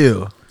whole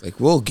deal. Like,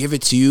 we'll give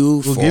it to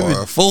you We'll give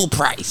for it- full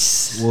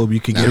price. Well, you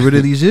can get rid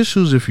of these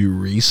issues if you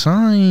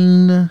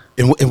re-sign.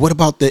 And what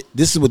about the?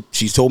 This is what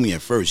she told me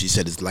at first. She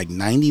said it's like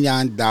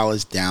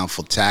 $99 down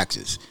for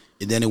taxes,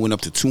 and then it went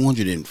up to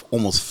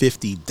almost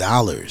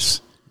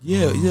 $50.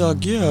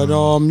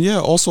 Yeah.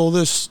 Also,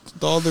 the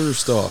other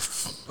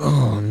stuff.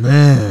 Oh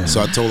man.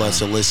 So I told her, I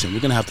said, listen, we're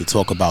gonna have to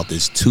talk about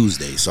this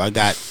Tuesday. So I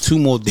got 2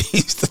 more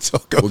days to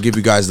talk about. We'll give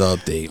you guys the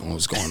update on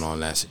what's going on in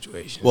that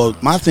situation. Well,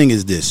 my thing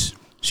is this.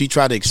 She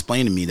tried to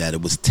explain to me that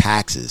it was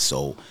taxes.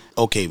 So,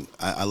 okay,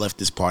 I left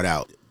this part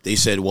out. They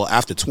said, well,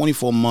 after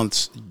 24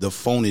 months, the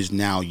phone is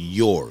now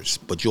yours,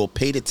 but you'll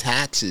pay the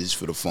taxes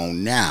for the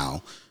phone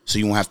now, so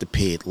you won't have to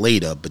pay it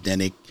later. But then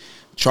they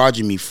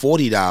charging me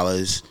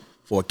 $40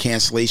 for a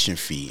cancellation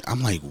fee.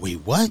 I'm like, wait,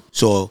 what?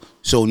 So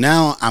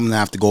now I'm gonna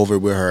have to go over it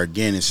with her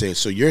again and say,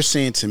 so you're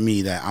saying to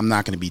me that I'm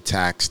not gonna be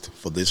taxed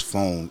for this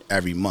phone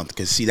every month?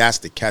 Because see, that's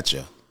the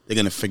catcher. They're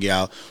gonna figure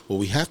out, well,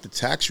 we have to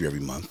tax you every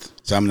month.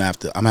 So I'm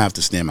gonna have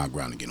to stand my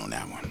ground again on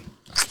that one.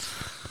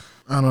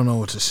 I don't know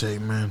what to say,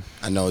 man.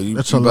 I know you.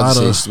 That's you a about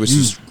lot to of- say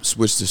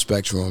switch to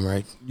Spectrum,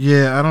 right?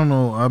 Yeah, I don't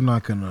know. I'm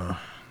not gonna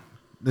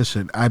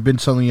listen. I've been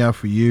telling y'all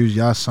for years.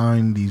 Y'all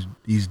signed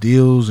these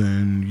deals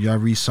and y'all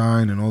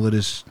re-sign and all of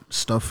this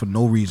stuff for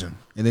no reason.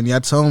 And then y'all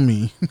tell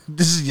me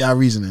this is y'all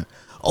reasoning.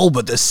 Oh,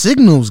 but the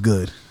signal's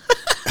good.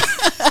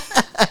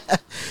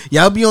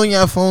 Y'all be on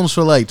y'all phones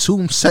for like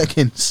 2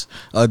 seconds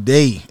a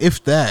day,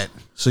 if that.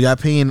 So y'all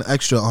paying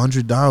extra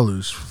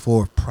 $100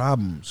 for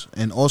problems,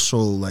 and also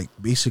like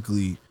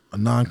basically a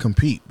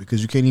non-compete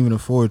because you can't even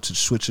afford to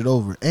switch it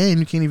over, and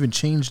you can't even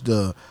change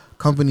the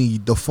company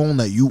the phone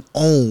that you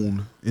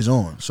own is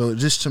on. So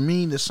just to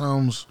me, this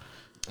sounds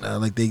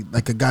like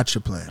a gotcha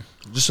plan,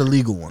 just a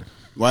legal one.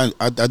 Well,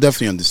 I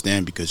definitely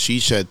understand because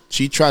she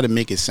tried to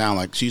make it sound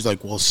like she's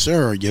like, well,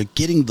 sir, you're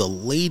getting the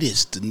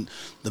latest,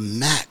 the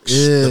max,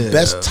 the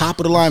best top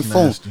of the line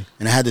phone. Nasty.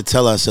 And I had to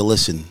tell her, I said,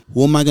 listen,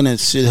 who am I gonna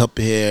sit up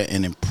here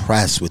and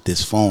impress with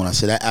this phone? I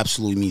said that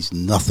absolutely means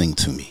nothing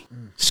to me.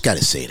 Just got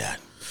to say that.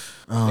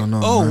 I don't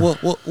know. Oh, man.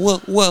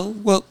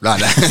 well. Nah,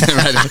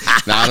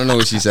 I don't know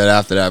what she said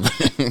after that. But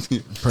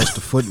Press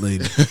the foot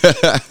lady.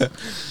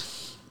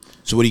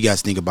 So what do you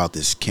guys think about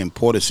this Kim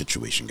Porter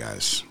situation,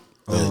 guys?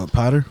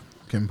 Potter,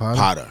 Kim Potter.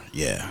 Potter,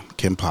 yeah,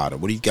 Kim Potter.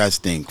 What do you guys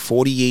think?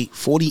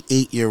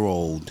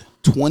 48-year-old,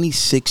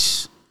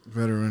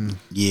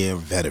 26-year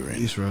Veteran,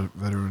 police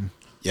veteran.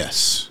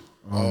 Yes.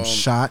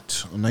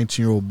 Shot a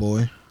 19-year-old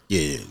boy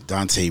Yeah,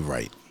 Dante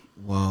Wright.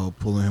 while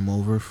pulling him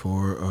over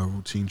for a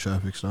routine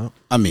traffic stop.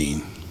 I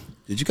mean,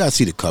 did you guys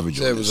see the coverage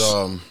it on was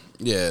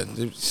this?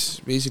 it's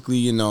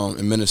basically, in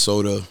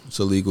Minnesota it's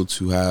illegal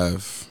to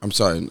have. I'm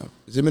sorry, no,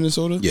 is it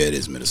Minnesota? Yeah, it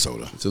is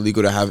Minnesota. It's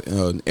illegal to have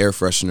an air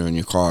freshener in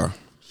your car.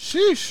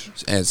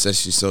 Sheesh. And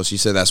so she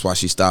said that's why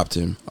she stopped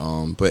him.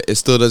 But it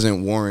still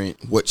doesn't warrant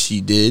what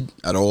she did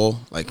at all.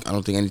 Like, I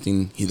don't think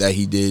anything that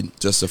he did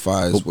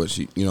justifies what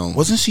she,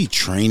 Wasn't she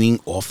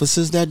training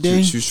officers that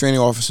day? She was training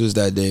officers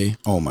that day.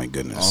 Oh my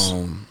goodness.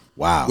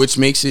 Wow. Which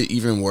makes it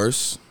even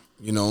worse,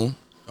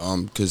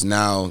 because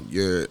now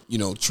you're,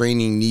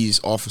 training these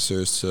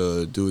officers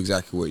to do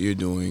exactly what you're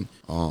doing.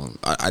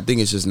 I think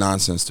it's just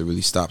nonsense to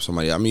really stop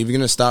somebody. I mean, if you're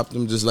going to stop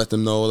them, just let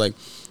them know, I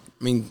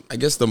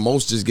guess the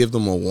most, just give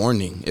them a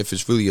warning if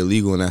it's really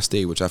illegal in that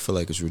state, which I feel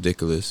like is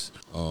ridiculous.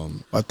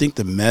 I think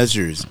the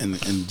measures and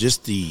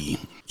just the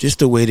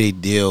way they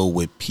deal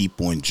with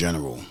people in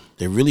general,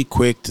 they're really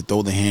quick to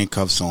throw the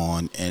handcuffs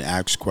on and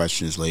ask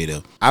questions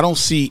later. I don't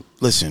see.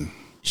 Listen,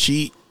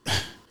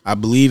 I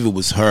believe it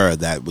was her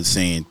that was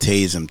saying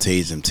tase him,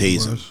 tase him,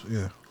 tase him.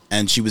 Yeah.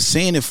 And she was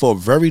saying it for a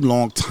very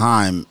long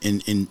time in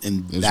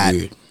that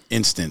weird.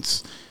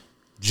 instance,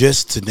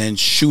 just to then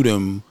shoot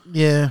him.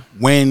 Yeah.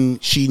 When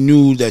she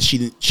knew that she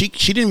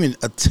didn't even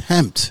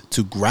attempt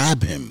to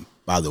grab him.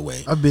 By the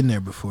way, I've been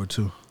there before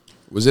too.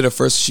 Was it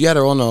she had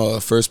her on a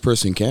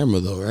first-person camera,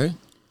 though, right?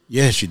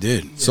 yeah, she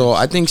did. So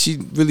I think she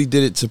really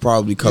did it to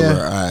probably cover Yeah.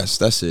 her ass.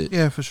 That's it.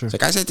 Yeah, for sure. It's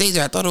like, I said taser.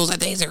 I thought it was a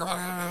taser.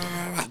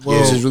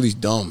 Well- It's just really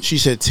dumb. She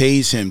said,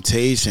 "Tase him,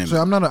 tase him."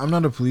 So I'm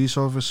not a police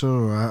officer,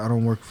 or I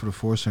don't work for the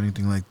force or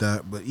anything like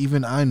that. But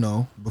even I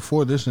know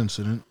before this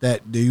incident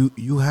that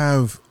you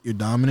have your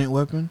dominant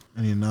weapon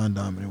and your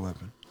non-dominant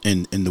weapon.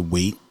 in the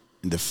weight,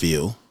 in the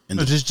feel, in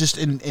No, the just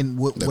in The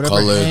whatever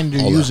color, hand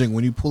you're all that. using.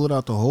 When you pull it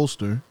out the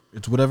holster,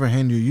 it's whatever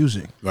hand you're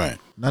using. right.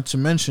 Not to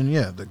mention,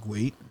 the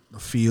weight, the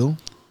feel,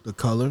 the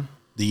color.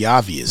 The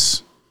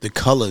obvious, the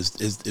colors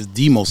is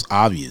the most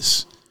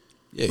obvious.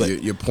 Yeah,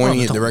 But- you're pointing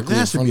it directly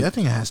in front I of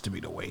think it has to be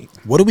the weight.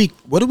 What do we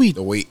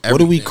The weight, what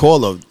do we everything.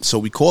 call her? So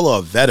we call her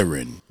a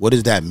veteran. What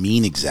does that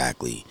mean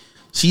exactly?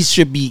 She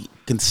should be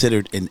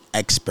considered an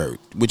expert,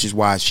 which is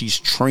why she's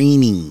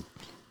training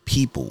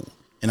people.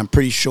 And I'm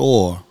pretty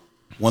sure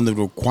one of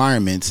the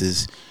requirements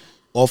is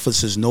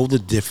officers know the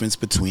difference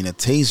between a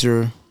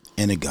taser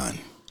and a gun.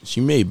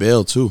 She made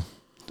bail, too.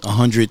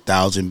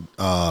 100,000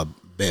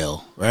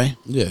 bail, right?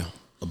 Yeah.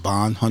 A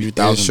bond, And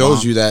 100,000. it shows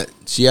bond. you that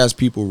she has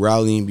people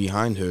rallying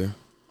behind her,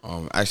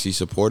 actually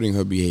supporting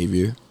her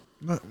behavior,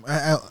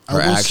 I her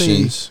will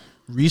actions. say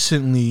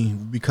recently,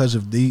 because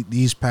of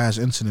these past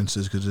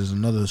incidences, because there's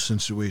another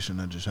situation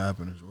that just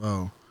happened as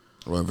well.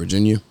 Or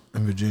Virginia?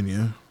 In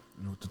Virginia,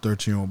 with the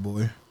 13-year-old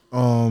boy.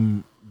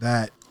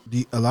 That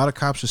a lot of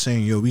cops are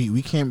saying, yo,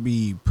 we can't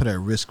be put at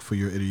risk for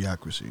your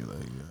idiocracy.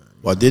 Like,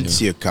 well, I did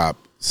see a cop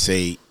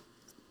say,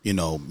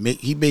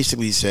 he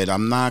basically said,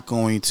 I'm not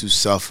going to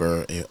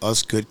suffer.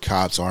 Us good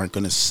cops aren't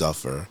going to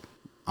suffer.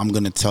 I'm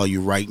going to tell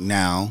you right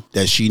now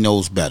that she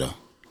knows better.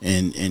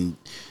 And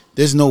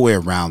there's no way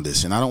around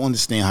this. And I don't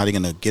understand how they're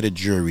going to get a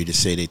jury to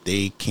say that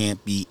they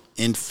can't be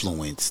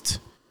influenced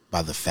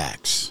by the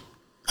facts.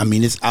 I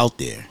mean, it's out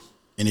there,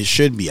 and it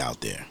should be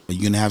out there. But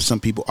you're going to have some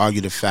people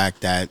argue the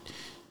fact that,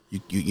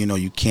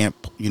 you can't,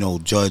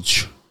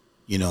 judge,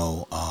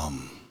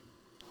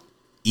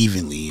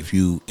 evenly if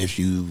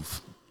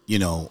you've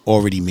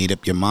already made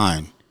up your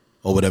mind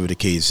or whatever the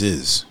case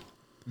is.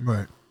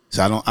 Right.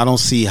 So I don't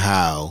see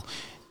how,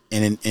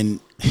 and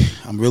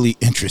I'm really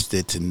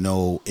interested to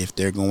know if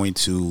they're going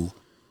to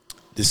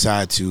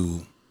decide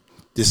to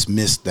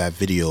dismiss that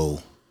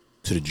video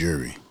to the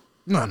jury.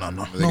 No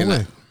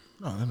way.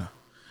 No.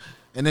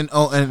 And then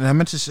and I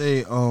meant to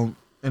say and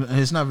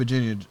it's not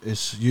Virginia.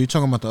 It's you're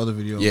talking about the other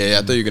video. Yeah,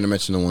 I thought you were gonna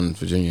mention the one in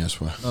Virginia.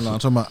 That's why. No,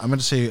 I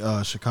meant to say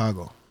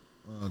Chicago.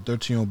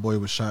 13-year-old boy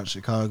was shot in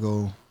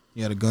Chicago.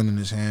 He had a gun in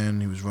his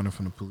hand. He was running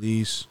from the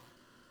police.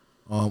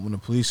 When the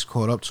police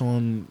caught up to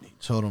him, he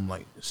told him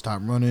stop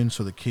running.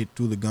 So the kid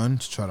threw the gun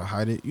to try to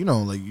hide it.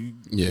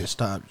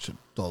 Stop, should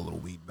throw a little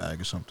weed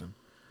bag or something.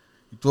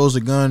 He throws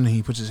the gun.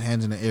 He puts his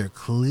hands in the air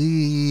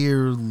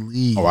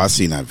clearly. Oh, I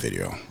seen that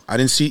video. I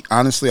didn't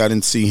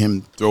see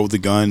him throw the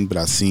gun, but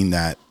I seen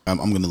that. I'm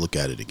going to look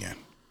at it again.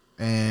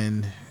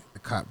 And the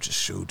cop just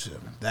shoots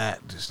him.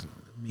 That just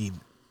made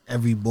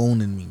every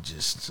bone in me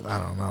just, I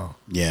don't know.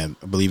 Yeah,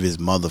 I believe his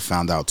mother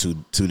found out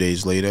 2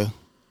 days later,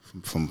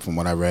 from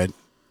what I read.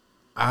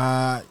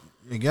 I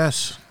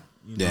guess.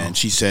 Yeah, and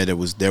she said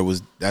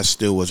that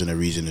still wasn't a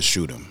reason to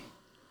shoot him.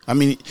 I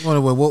mean,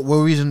 what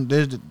reason?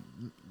 They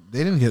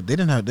didn't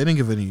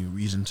give any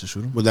reason to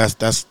shoot him. Well, that's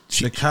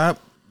the cop.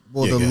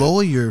 Well, the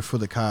lawyer for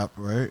the cop,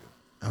 right,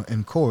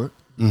 in court.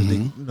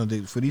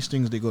 Mm-hmm. For these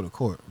things they go to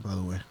court. By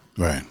the way,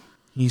 right.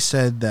 He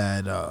said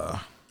that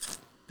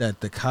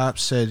the cop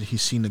said he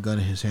seen the gun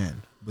in his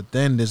hand, but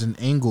then there's an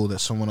angle that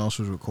someone else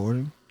was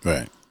recording,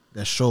 right,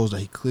 that shows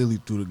that he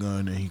clearly threw the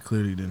gun and he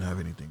clearly didn't have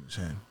anything in his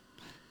hand.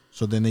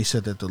 So then they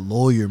said that the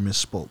lawyer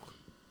misspoke.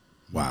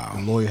 Wow.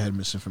 The lawyer had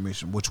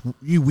misinformation, which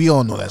we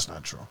all know that's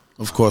not true.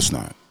 Of course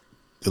not.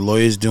 The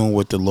lawyer's doing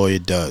what the lawyer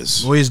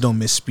does. Lawyers don't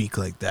misspeak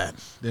like that.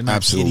 They're not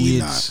absolutely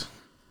idiots. Not.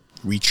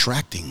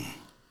 Retracting.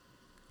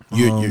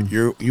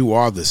 You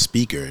are the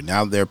speaker.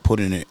 Now they're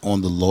putting it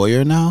on the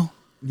lawyer now?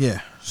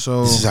 Yeah.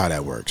 So this is how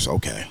that works.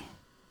 Okay.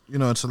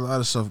 It's a lot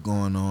of stuff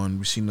going on.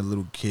 We've seen a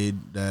little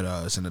kid that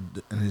is in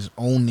his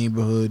own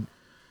neighborhood.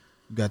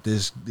 Got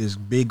this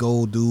big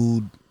old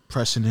dude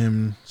pressing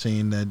him,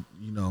 saying that,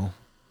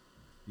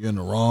 you're in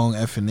the wrong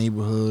effing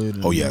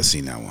neighborhood. Oh, yeah, I've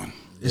seen that one.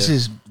 This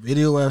is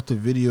video after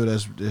video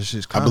that's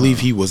just I believe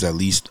he was at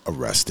least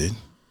arrested.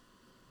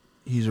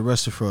 He's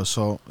arrested for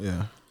assault,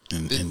 yeah.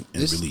 And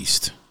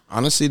released.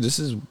 Honestly, this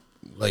is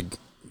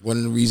one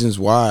of the reasons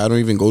why I don't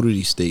even go to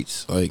these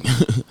states. I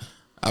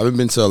haven't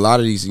been to a lot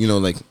of these,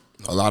 a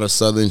lot of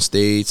southern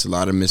states, a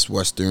lot of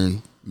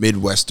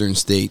Midwestern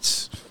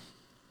states.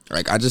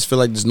 I just feel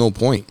like there's no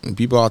point. And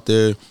people out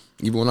there,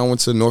 even when I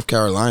went to North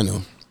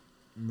Carolina,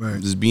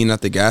 right, just being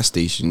at the gas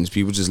stations,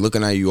 people just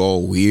looking at you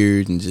all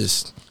weird and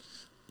just,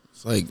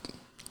 it's I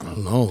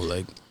don't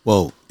know,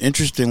 Well,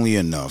 interestingly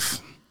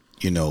enough,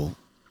 the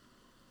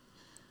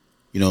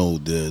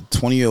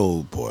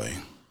 20-year-old boy,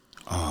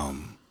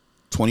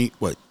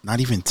 not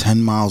even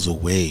 10 miles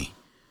away,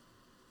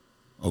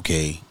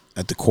 okay,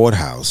 at the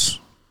courthouse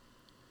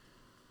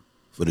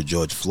for the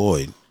George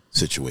Floyd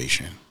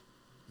situation.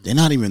 They're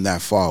not even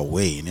that far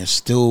away, and they're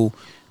still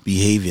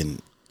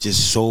behaving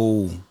just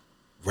so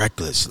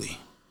recklessly.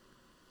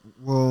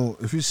 Well,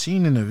 if you've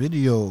seen in the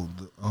video,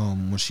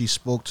 when she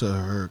spoke to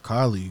her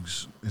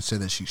colleagues and said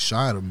that she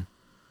shot him,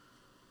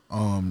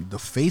 the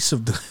face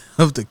of the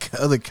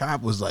other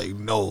cop was like,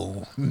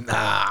 no,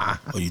 nah.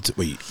 Oh,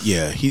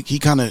 yeah, he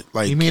kind of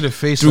he made a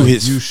face through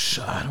like you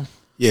shot him.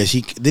 Yeah,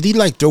 did he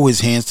throw his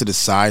hands to the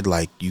side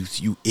like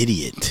you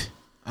idiot?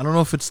 I don't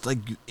know if it's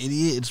like you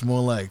idiot. It's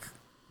more like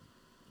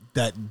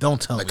that. Don't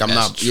tell me. I'm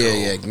that's not. true.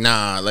 Yeah.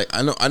 Nah.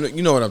 I know.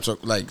 You know what I'm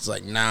talking. It's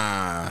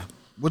nah.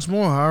 What's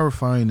more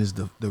horrifying is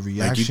the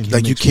reaction.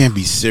 You can't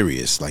be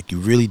serious. You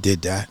really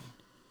did that.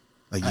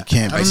 You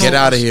can't. Get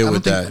out of here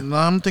with that. No,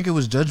 I don't think it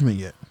was judgment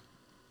yet.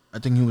 I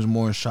think he was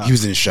more in shock. He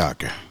was in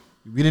shock.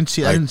 We didn't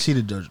see. I didn't see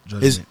the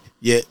judgment.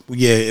 Yeah.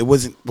 It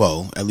wasn't.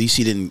 Well, at least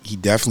he didn't. He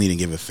definitely didn't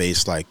give a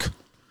face like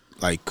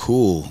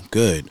cool,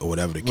 good, or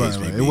whatever the case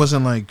may be. It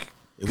wasn't like.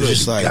 It was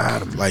just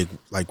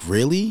like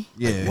really?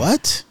 Yeah.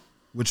 What?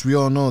 Which we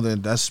all know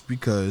that's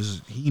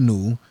because he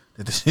knew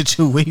that the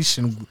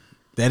situation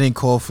that didn't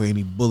call for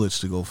any bullets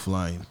to go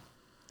flying.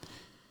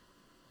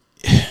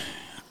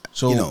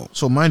 So,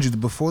 so mind you,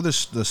 before the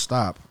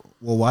stop,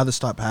 well, why the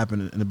stop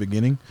happened in the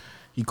beginning,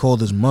 he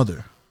called his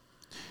mother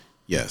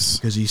Yes.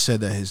 because he said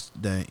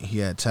that he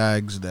had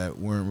tags that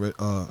weren't.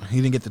 He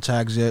didn't get the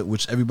tags yet,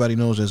 which everybody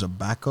knows as a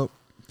backup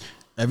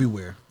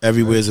everywhere.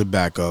 Everywhere's a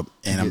backup,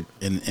 and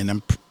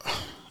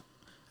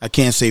I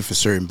can't say for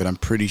certain, but I'm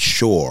pretty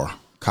sure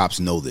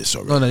cops know this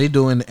already. No, they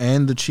do,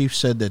 and the chief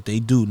said that they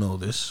do know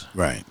this.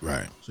 Right.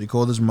 So he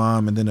called his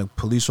mom, and then a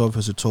police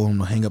officer told him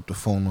to hang up the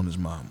phone on his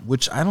mom,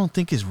 which I don't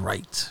think is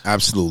right.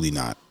 Absolutely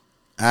not.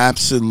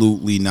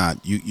 Absolutely not.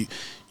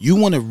 You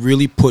want to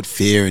really put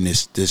fear in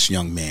this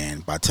young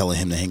man by telling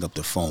him to hang up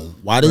the phone.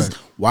 Why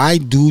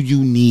do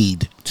you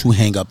need to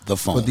hang up the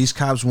phone? But these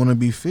cops want to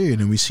be feared,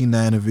 and we seen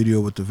that in a video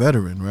with the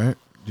veteran, right?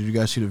 Did you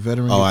guys see the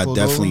veteran? Oh, I get pulled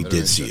definitely over?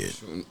 did see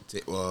it.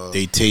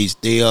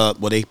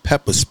 They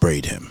pepper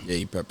sprayed him. Yeah,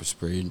 he pepper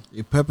sprayed.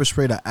 He pepper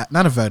sprayed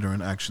not a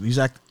veteran actually. He's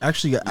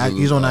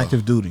he's on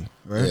active duty,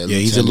 right? Yeah, Yeah,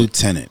 he's a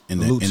lieutenant in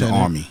the Lieutenant.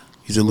 Army.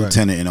 He's a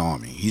lieutenant in the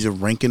Army. He's a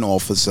ranking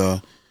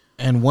officer.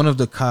 And one of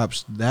the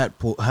cops that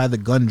had the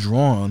gun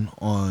drawn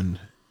on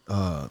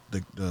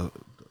the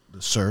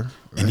sir,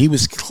 right? And he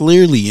was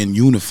clearly in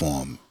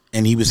uniform,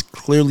 and he was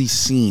clearly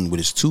seen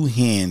with his two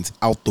hands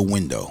out the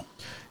window.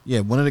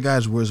 Yeah, one of the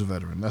guys was a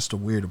veteran. That's the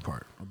weirder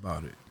part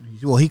about it.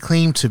 Well, he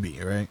claimed to be,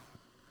 right?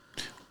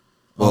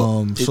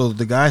 Well, so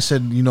the guy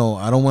said,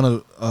 I don't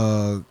want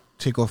to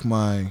take off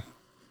my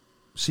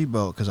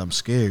seatbelt because I'm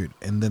scared.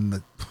 And then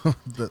the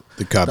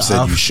cop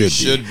said you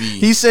should be.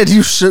 He said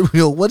you should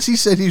be. Once he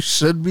said you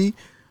should be,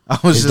 I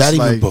was Is just that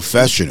like, even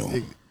professional?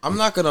 I'm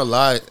not gonna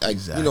lie.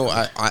 Exactly.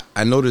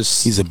 I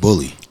noticed He's a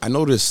bully. I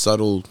noticed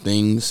subtle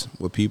things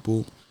with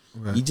people.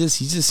 Right. He just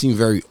seemed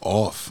very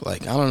off.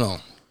 Like, I don't know.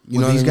 You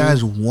well, know these what I mean?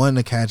 guys want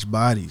to catch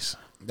bodies.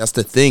 That's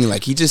the thing.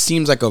 Like, he just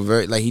seems like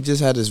he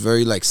just had this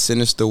very like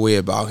sinister way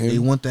about him. They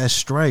want that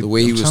strike. The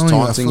way he was telling you,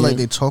 I taunting feel like him.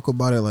 they talk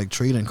about it like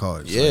trading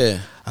cards. Yeah.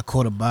 Like, I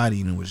caught a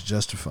body and it was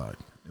justified.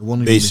 It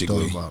wasn't even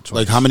Basically, thought about twice.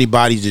 like how many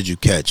bodies did you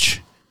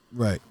catch?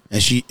 Right.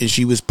 And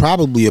she was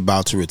probably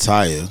about to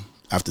retire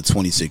after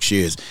 26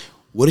 years.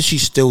 What is she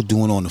still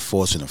doing on the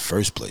force in the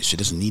first place? She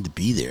doesn't need to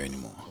be there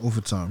anymore.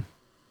 Overtime.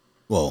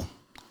 Well,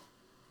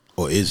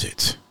 or is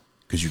it?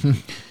 Because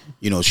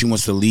she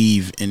wants to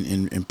leave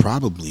and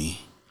probably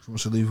She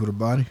wants to leave with a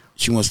body.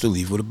 she wants to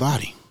leave with a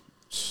body.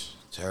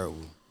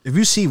 Terrible. If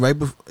you see right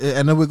before,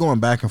 I know we're going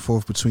back and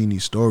forth between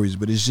these stories,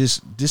 but it's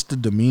just the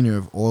demeanor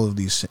of all of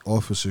these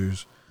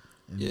officers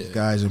and these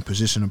guys in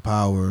position of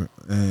power,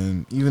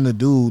 and even the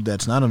dude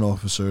that's not an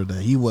officer,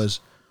 that he was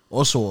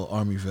also an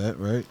Army vet,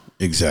 right?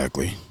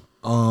 Exactly.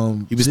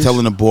 He was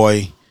telling the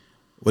boy,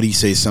 what did he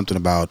say? Something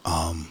about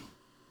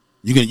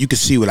you can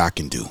see what I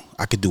can do.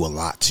 I could do a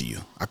lot to you.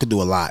 I could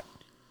do a lot.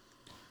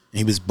 And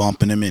he was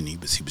bumping him and he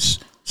was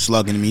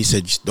slugging him. He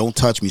said, "Don't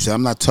touch me." He said,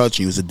 "I'm not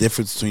touching you." There's a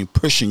difference between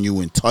pushing you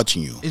and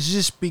touching you. It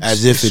just speaks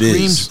as if it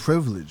screams is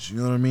privilege. You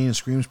know what I mean? It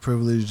screams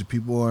privilege. The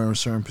people are in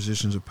certain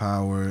positions of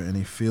power and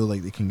they feel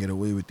like they can get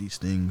away with these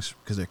things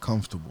because they're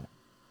comfortable.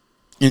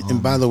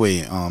 And by the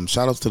way,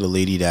 shout out to the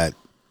lady that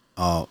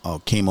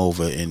came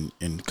over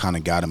and kind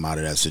of got him out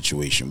of that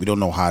situation. We don't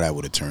know how that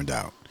would have turned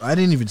out. I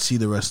didn't even see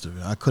the rest of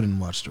it. I couldn't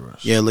watch the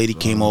rest. Yeah, a lady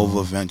came over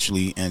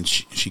eventually, and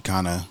she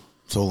kind of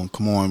told him,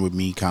 "Come on with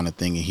me," kind of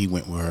thing, and he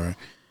went with her.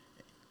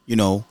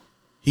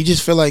 He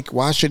just felt like,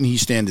 why shouldn't he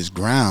stand his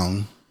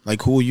ground?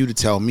 Like, who are you to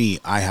tell me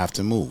I have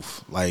to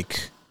move?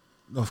 Like,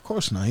 No, of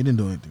course not. He didn't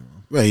do anything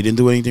wrong. right, he didn't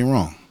do anything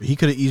wrong. But he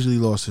could have easily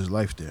lost his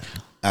life there.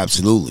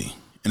 Absolutely.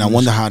 And I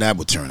wonder how that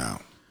would turn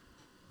out.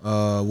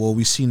 Well,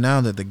 we see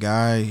now that the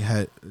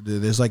guy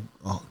there's like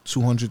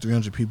 200,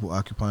 300 people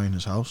occupying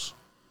his house.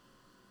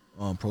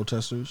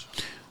 Protesters.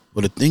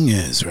 But the thing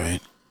is, right,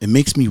 it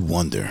makes me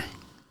wonder.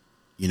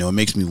 It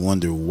makes me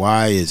wonder,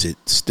 why is it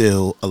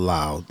still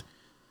allowed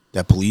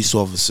that police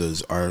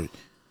officers are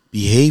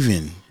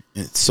behaving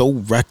so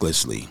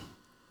recklessly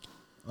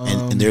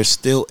and they're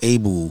still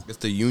able. It's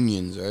the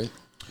unions, right?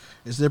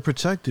 Is they're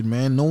protected,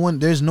 man.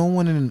 There's no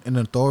one in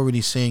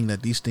authority saying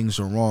that these things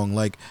are wrong.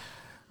 Like,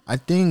 I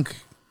think,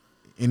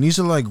 and these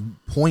are like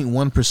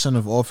 0.1%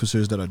 of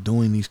officers that are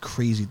doing these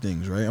crazy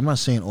things, right? I'm not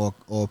saying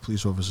all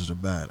police officers are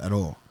bad at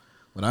all.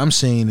 What I'm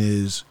saying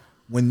is,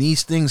 when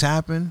these things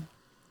happen,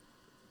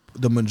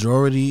 the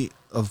majority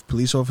of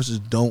police officers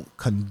don't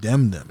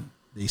condemn them.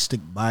 They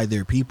stick by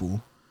their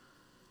people,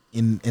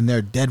 and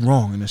they're dead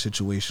wrong in their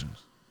situations.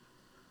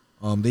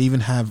 They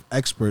even have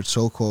experts,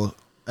 so-called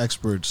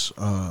experts,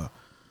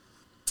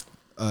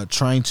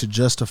 trying to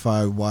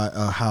justify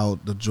how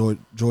the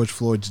George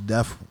Floyd's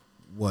death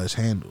was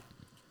handled.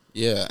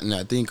 Yeah, and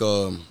I think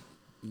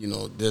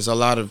there's a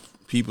lot of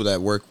people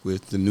that work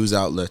with the news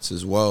outlets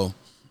as well.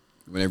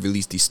 When they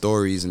release these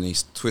stories and they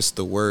twist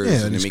the words,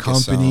 Yeah, and these they make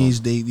companies,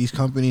 it sound, these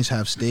companies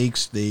have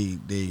stakes. They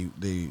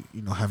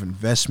have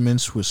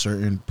investments with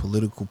certain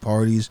political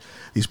parties.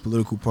 These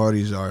political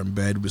parties are in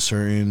bed with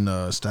certain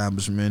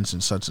establishments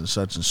and such and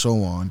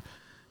so on.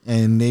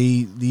 And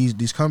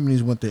these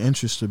companies want their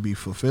interests to be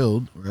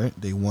fulfilled, right?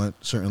 They want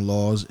certain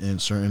laws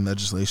and certain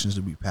legislations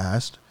to be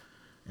passed,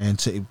 and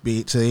to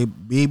be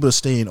able to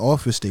stay in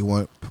office, they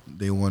want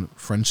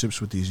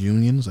friendships with these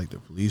unions, like the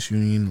police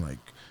union, like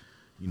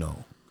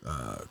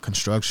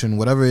construction,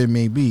 whatever it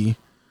may be.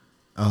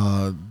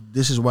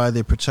 This is why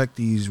they protect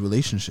these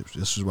relationships.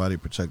 This is why they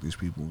protect these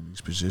people in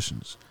these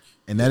positions.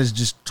 And that is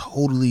just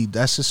totally,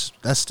 that's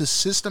the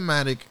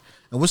systematic.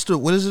 And what's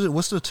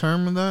the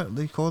term of that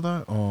they call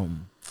that?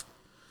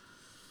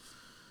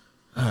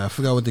 I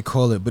forgot what they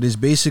call it, but it's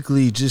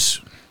basically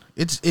just,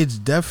 it's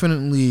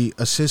definitely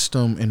a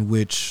system in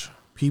which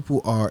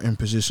people are in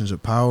positions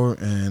of power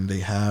and they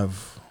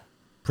have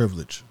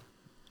privilege,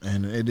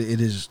 and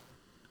it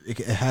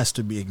has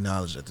to be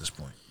acknowledged at this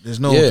point. There's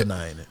no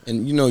denying it.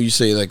 And you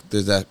say like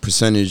there's that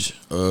percentage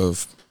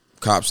of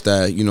cops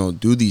that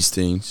do these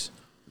things,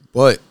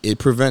 but it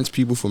prevents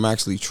people from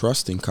actually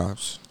trusting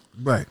cops,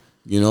 right?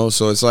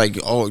 So it's like,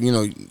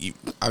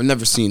 I've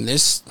never seen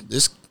this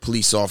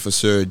police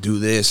officer do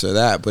this or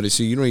that, but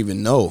you don't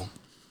even know,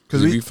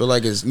 because if you feel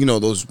like it's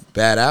those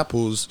bad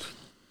apples,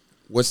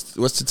 what's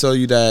to tell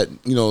you that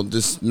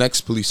this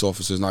next police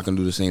officer is not going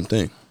to do the same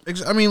thing?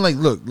 I mean, like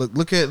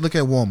look at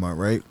Walmart,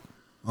 right?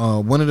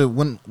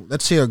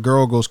 Let's say a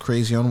girl goes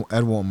crazy at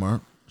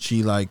Walmart.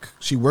 She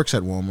works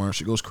at Walmart.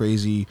 She goes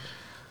crazy.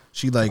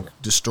 She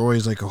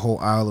destroys a whole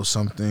aisle of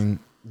something.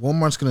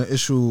 Walmart's gonna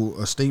issue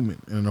a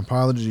statement and an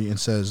apology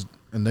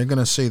and they're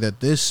gonna say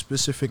that this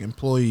specific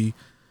employee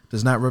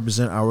does not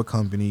represent our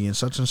company and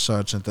such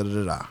and da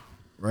da da.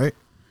 Right?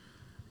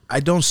 I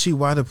don't see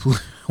why the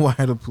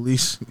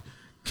police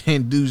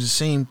can't do the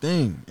same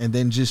thing, and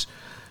then just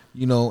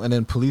and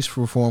then police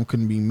reform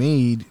can be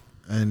made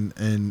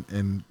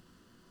and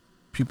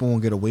people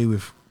won't get away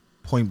with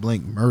point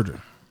blank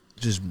murder,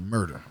 just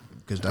murder,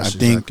 because that's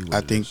exactly what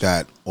I think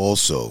that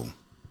also,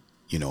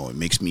 it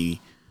makes me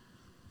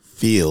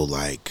feel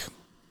like,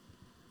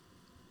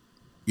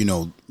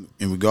 in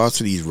regards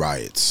to these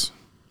riots,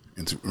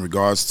 in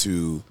regards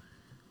to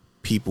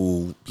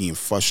people being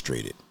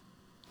frustrated,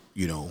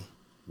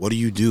 what do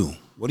you do?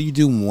 What do you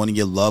do when one of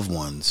your loved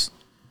ones,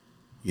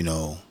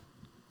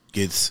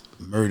 gets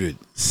murdered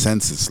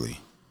senselessly?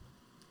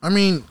 I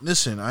mean,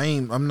 listen,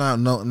 I'm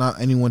not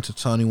anyone to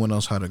tell anyone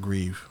else how to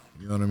grieve.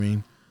 You know what I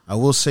mean? I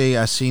will say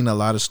I've seen a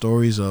lot of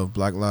stories of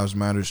Black Lives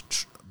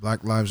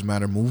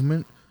Matter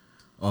movement.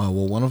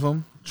 One of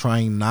them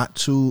trying not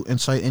to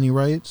incite any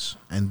riots,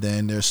 and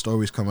then there's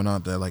stories coming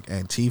out that like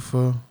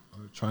Antifa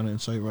are trying to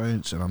incite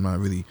riots, and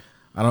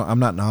I'm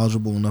not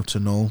knowledgeable enough to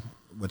know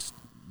what's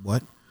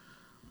what.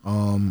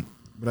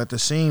 But at the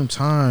same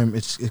time,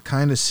 it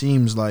kind of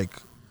seems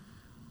like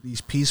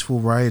these peaceful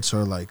riots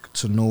are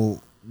to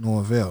no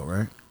avail,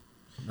 right?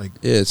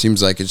 It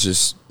seems like it's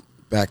just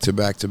back to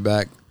back to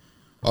back.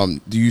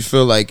 Do you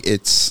feel like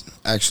it's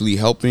actually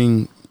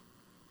helping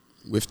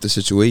with the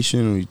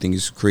situation, or you think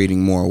it's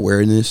creating more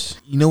awareness?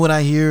 You know what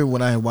I hear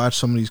when I watch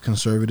some of these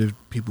conservative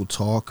people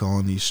talk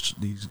on these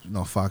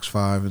Fox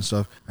 5 and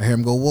stuff? I hear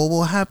them go, well,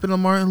 what happened to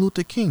Martin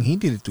Luther King? He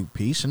did it through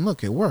peace, and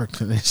look, it worked.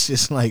 And it's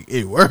just like,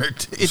 it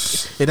worked.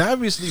 It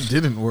obviously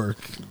didn't work.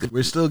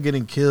 We're still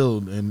getting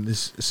killed, and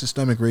this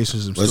systemic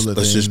racism still a thing.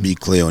 Let's just be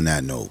clear on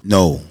that note.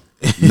 No,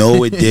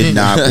 it did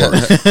not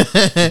work.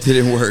 It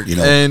didn't work.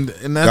 And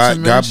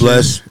God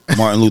bless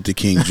Martin Luther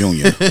King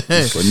Jr.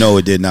 But no,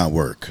 it did not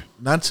work.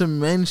 Not to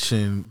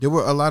mention, there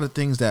were a lot of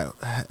things that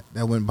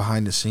went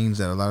behind the scenes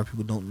that a lot of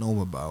people don't know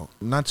about.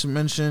 Not to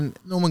mention,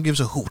 no one gives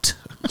a hoot.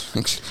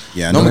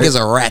 Yeah, no one gives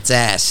a rat's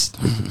ass.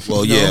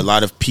 Well, yeah, a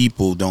lot of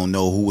people don't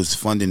know who was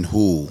funding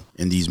who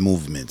in these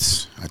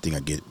movements. I think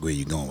I get where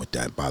you're going with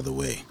that, by the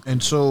way.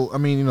 And so, I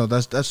mean,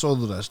 that's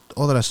all of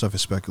that stuff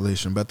is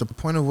speculation. But the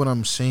point of what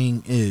I'm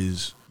saying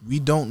is, we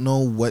don't know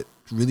what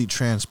really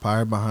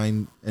transpired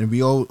behind, and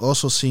we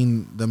also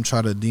seen them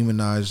try to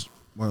demonize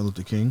Martin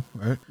Luther King,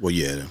 right? Well,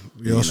 yeah.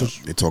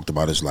 They talked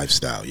about his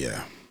lifestyle,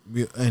 yeah.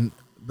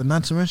 But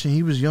not to mention,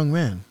 he was a young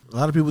man. A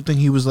lot of people think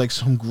he was like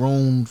some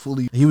grown,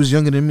 he was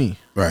younger than me.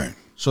 Right.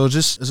 So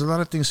there's a lot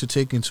of things to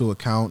take into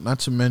account. Not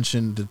to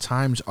mention, the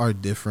times are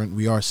different.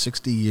 We are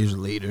 60 years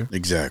later.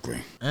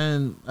 Exactly.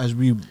 And as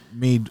we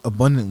made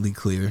abundantly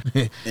clear,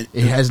 it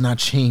has not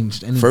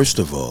changed anything. First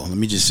of all, let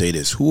me just say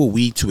this. Who are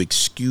we to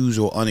excuse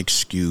or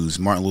unexcuse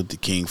Martin Luther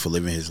King for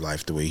living his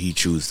life the way he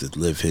chose to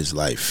live his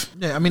life?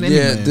 Yeah, I mean,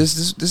 you're going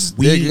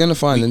to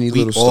find any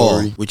little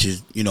story. Which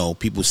is,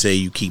 people say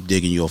you keep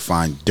digging, you'll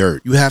find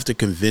dirt. You have to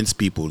convince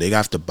people. They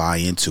have to buy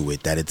into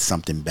it that it's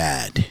something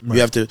bad. Right.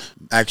 You have to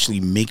actually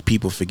make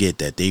people forget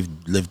that they've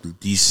lived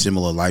these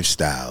similar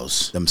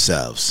lifestyles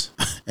themselves,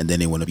 and then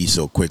they want to be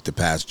so quick to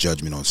pass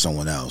judgment on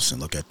someone else and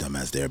look at them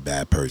as they're a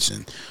bad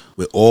person,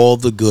 with all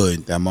the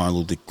good that Martin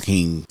Luther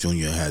King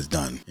Jr. has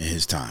done in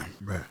his time.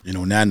 Right.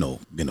 On that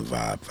note, gonna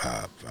vibe.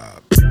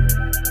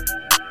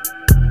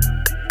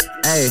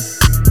 Hey,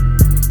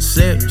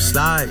 slip,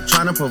 slide,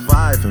 trying to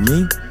provide for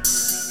me.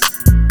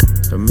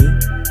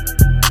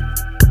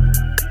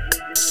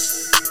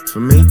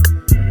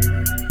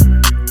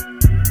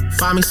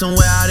 Find me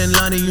somewhere out in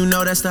London,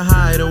 that's the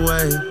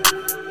hideaway.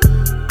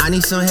 I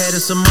need some head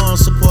and some more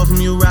support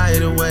from you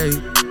right away.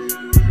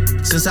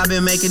 Since I've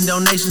been making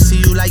donations to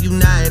you like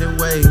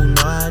United Way,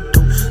 I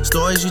do.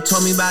 stories you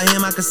told me about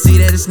him, I could see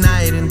that it's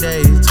night and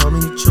day. You told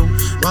me the truth.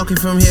 Walking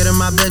from here to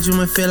my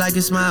bedroom and feel like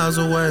it's miles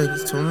away.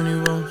 There's too many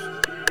rooms.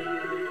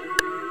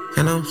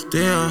 And I'm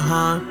still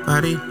hard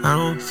body, I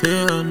don't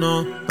feel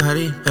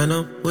nobody. And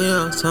I'm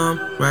wheels, I'm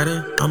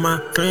riding on my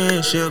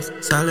friendships.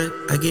 Solid,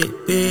 I get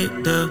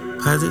big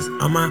deposits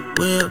on my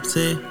whips,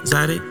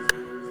 exotic.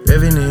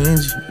 Revving the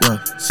engine, well,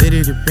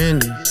 city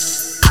dependent.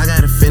 I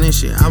gotta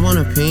finish it, I want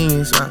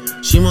opinions,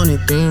 she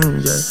wanted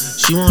things, yeah.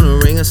 She want a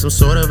ring or some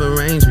sort of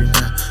arrangement,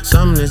 yeah.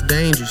 Something that's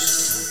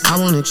dangerous, I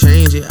wanna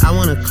change it, I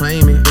wanna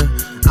claim it, yeah.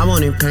 I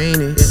want it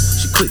painted, yeah.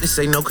 She quick to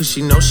say no cause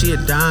she know she a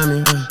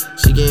diamond, yeah.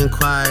 She getting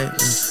quiet,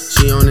 yeah.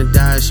 She on the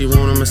diet, she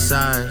want a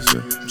massage,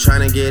 yeah. I'm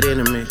tryna get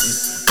intimate,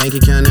 yeah. Bank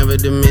account never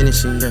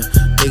diminishing, yeah.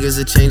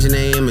 Niggas are changing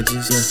their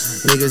images,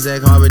 yeah. Niggas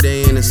act hard but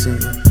they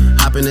innocent, yeah.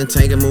 Hop in the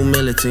tank and move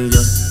militant,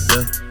 yeah,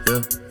 yeah,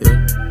 yeah,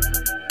 yeah.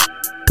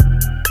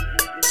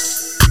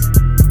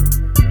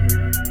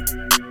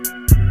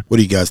 What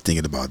are you guys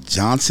thinking about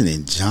Johnson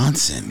 &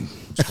 Johnson?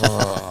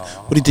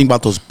 What do you think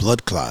about those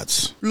blood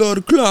clots?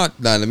 Blood clot.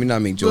 Nah, let me not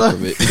make joke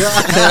of it.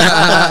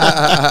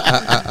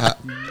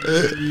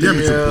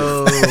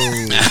 Yo.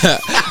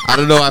 I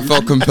don't know. I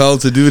felt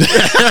compelled to do that.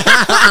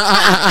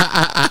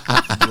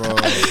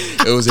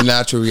 It was a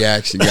natural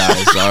reaction, guys.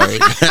 Sorry.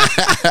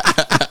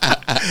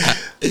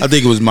 I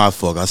think it was my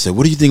fault. I said,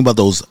 what do you think about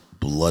those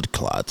blood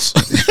clots?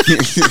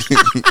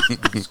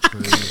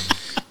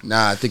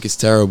 Nah, I think it's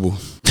terrible.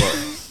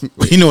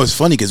 Well, you know, it's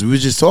funny because we were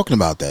just talking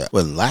about that.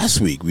 Well,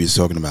 last week we was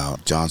talking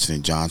about Johnson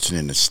 & Johnson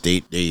in the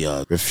state. They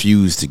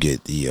refused to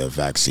get the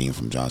vaccine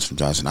from Johnson &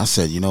 Johnson. I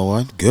said, you know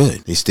what?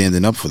 Good. They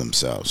standing up for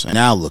themselves. And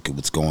now look at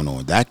what's going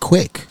on that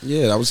quick.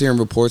 Yeah, I was hearing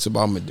reports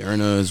about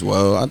Moderna as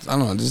well. I don't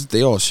know.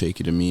 They all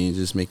shaky to me. It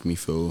just make me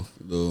feel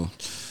a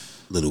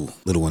little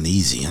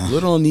uneasy, huh? A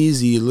little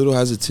uneasy, a little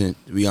hesitant,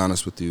 to be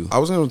honest with you. I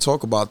was going to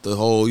talk about the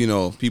whole,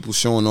 people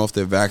showing off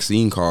their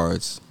vaccine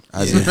cards.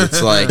 As if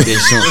it's like they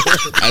show,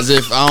 as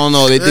if I don't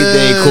know, they think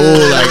they ain't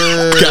cool. Like,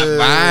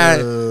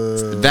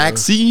 it's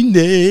vaccine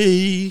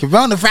day,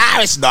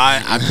 coronavirus. No,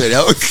 I could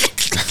help.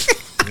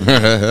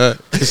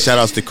 Shout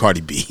outs to Cardi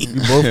B.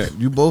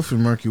 You both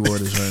in murky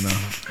waters right now.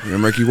 We're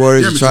in murky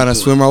waters. We're trying to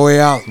swim our way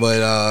out,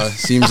 but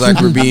seems like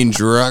we're being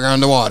dragged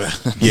underwater.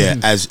 Yeah,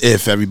 as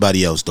if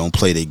everybody else don't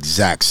play the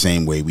exact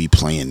same way we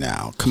playing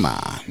now. Come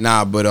on.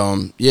 Nah, but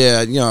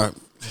yeah,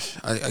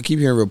 I keep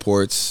hearing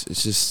reports.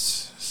 It's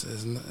just.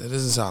 It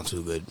doesn't sound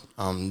too good.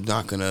 I'm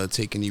not going to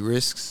take any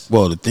risks.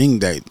 Well, the thing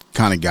that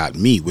kind of got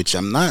me, which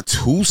I'm not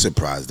too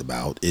surprised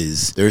about,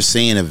 is they're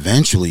saying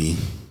eventually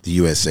the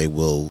USA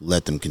will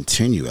let them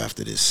continue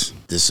after this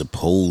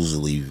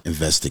supposedly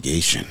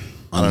investigation.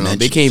 I don't know.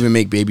 They can't even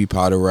make baby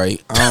powder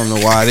right. I don't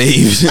know why they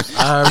even.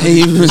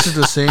 This is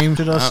the same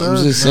shit I said. I'm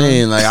just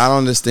saying, like, I don't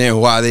understand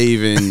why they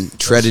even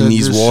treading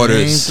these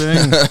waters.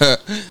 Same thing.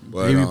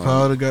 But, baby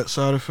powder got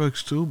side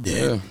effects too, bro.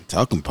 Yeah,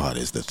 talcum powder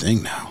is the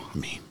thing now. I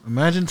mean,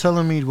 imagine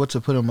telling me what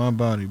to put in my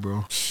body,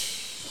 bro.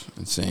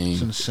 Insane.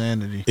 It's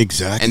insanity.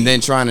 Exactly. And then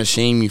trying to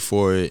shame me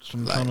for it. That's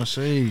what I'm trying to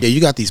say. Yeah, you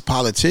got these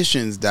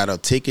politicians that are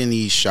taking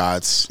these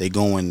shots. They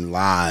going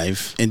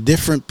live, and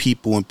different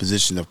people in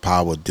position of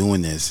power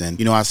doing this.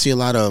 And I see a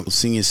lot of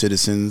senior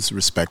citizens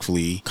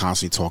respectfully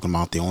constantly talking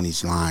about they on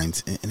these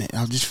lines, and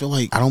I just feel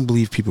like I don't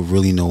believe people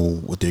really know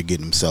what they're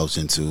getting themselves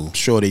into. I'm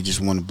sure they just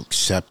want to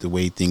accept the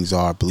way things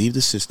are, believe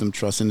the system,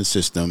 trust in the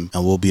system,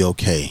 and we'll be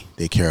okay.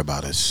 They care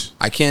about us.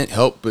 I can't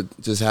help but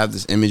just have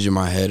this image in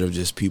my head of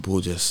just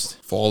people just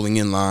falling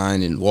in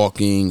line and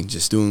walking,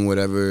 just doing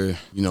whatever,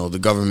 the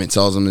government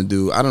tells them to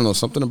do. I don't know,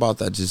 something about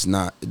that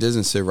it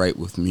doesn't sit right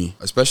with me.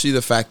 Especially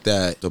the fact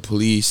that the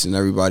police and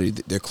everybody,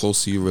 they're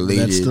closely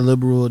related. That's the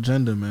liberal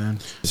agenda, man.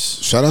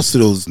 Shout outs to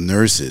those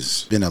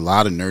nurses. Been a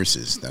lot of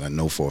nurses that I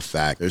know for a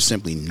fact they're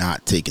simply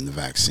not taking the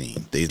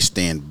vaccine. They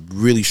stand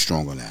really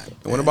strong on that.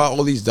 And what about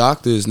all these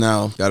doctors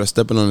now that are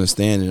stepping on the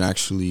stand and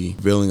actually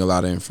revealing a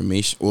lot of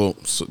information? Well,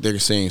 they're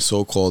saying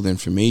so-called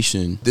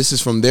information. This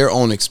is from their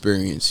own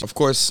experience. Of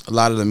course, a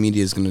lot of the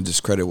media is going to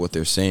discredit what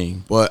they're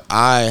saying, but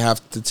I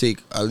have to take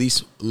at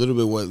least a little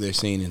bit what they're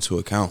saying into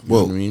account.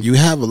 Well, you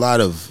have a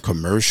lot of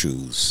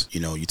commercials.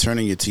 You turn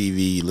on your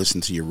TV, you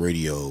listen to your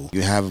radio.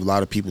 You have a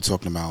lot of people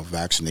talking about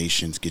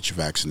vaccinations, get your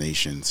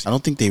vaccinations. I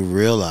don't think they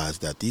realize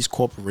that these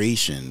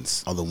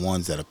corporations are the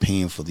ones that are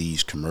paying for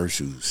these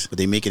commercials, but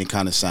they making it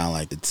kind of sound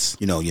like it's,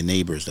 your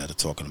neighbors that are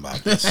talking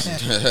about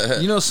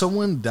this.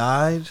 Someone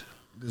died.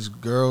 This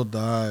girl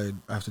died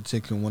after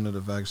taking one of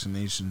the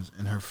vaccinations,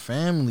 and her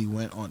family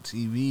went on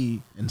TV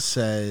and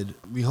said,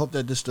 "We hope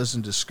that this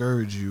doesn't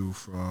discourage you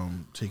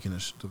from taking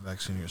the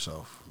vaccine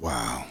yourself."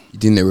 Wow. You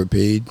think they were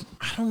paid?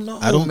 I don't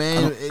know,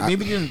 man.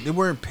 Maybe they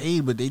weren't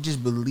paid, but they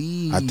just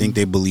believe. I think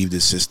they believe the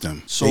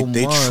system.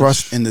 They much.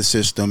 trust in the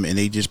system, and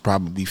they just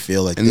probably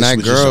feel like And this that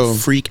was girl- just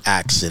a freak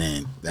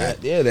accident.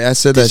 That I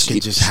said this that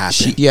could just happen.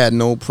 She had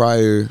no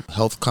prior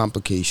health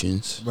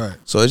complications. Right.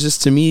 So it's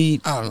just, to me,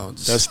 I don't know.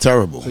 that's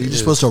terrible. So you're just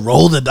supposed to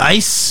roll the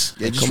dice.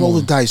 Yeah, just come roll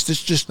on. the dice.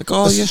 Just Like,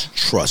 oh, let's yeah. just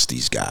trust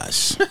these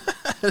guys.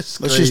 That's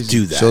Let's crazy. just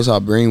do that. Shows how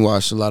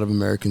brainwashed a lot of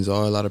Americans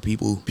are. A lot of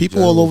people.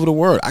 People all over the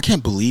world. I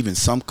can't believe in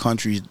some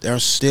countries they're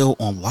still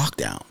on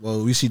lockdown.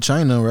 Well, we see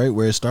China, right,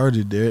 where it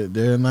started.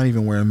 They're not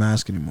even wearing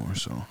masks anymore.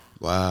 So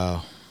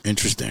Wow.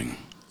 Interesting.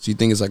 So you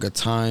think it's like a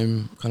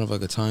time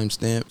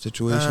stamp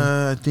situation?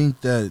 I think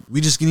that we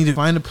just need to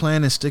find a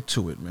plan and stick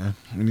to it, man.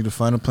 We need to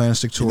find a plan and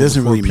stick to it. It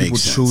doesn't before really make people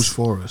sense. choose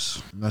for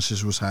us. And that's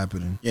just what's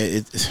happening. Yeah,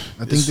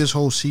 I think this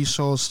whole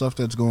seesaw stuff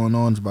that's going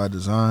on is by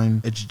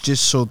design. It's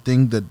just so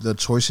that the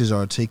choices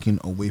are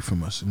taken away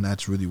from us, and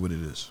that's really what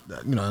it is.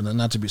 You know,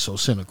 not to be so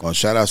cynical. Well,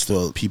 shout outs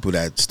to people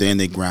that stand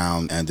their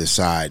ground and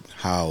decide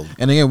how.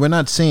 And again, we're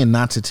not saying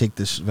not to take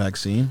this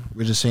vaccine.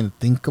 We're just saying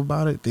think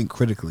about it, think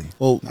critically.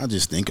 Well, not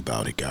just think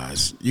about it,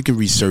 guys. You can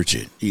research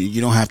it. You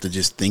don't have to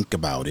just think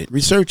about it.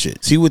 Research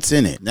it. See what's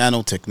in it.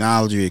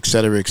 Nanotechnology, et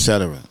cetera, et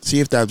cetera.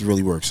 See if that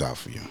really works out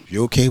for you. If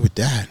you're okay with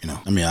that, you know.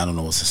 I mean, I don't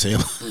know what to say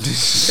about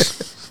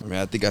it. I mean,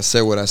 I think I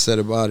said what I said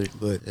about it,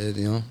 but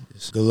you know,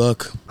 it's good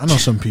luck. I know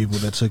some people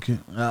that took it.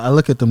 I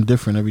look at them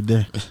different every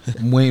day.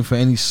 I'm waiting for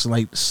any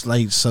slight,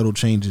 subtle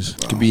changes.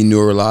 It could be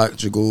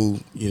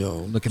neurological, you know.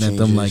 Looking at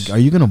them like, are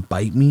you gonna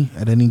bite me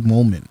at any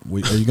moment?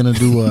 Are you gonna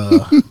do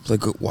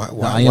like, I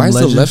why Am is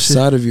the Legend left shit?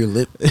 side of your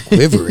lip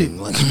quivering?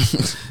 Like,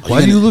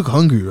 why do you look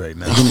hungry right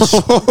now?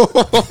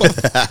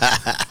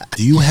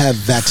 Do you have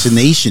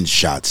vaccination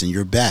shots in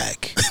your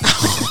bag?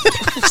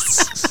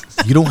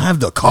 You don't have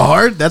the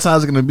card? That's how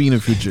it's gonna be in the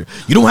future.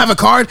 You don't have a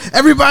card?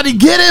 Everybody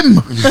get him!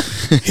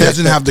 He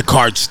doesn't have the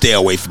card. Stay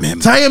away from him.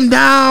 Tie him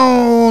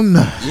down!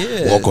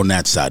 yeah. Walk on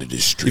that side of the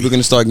street. People are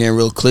gonna start getting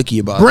real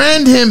clicky about it.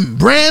 Brand him!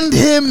 Brand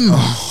him!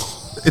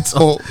 It's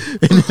all.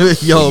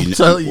 Yo, I'm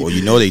telling you. Well,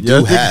 you know they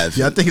do have.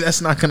 Yeah, I think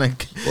that's not gonna.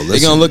 Well, They're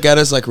gonna look at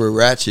us like we're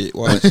ratchet.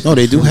 Why? No,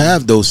 they do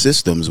have those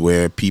systems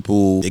where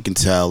they can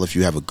tell if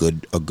you have a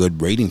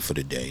good rating for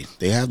the day.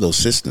 They have those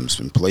systems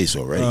in place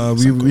already.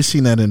 We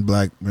seen that in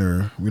Black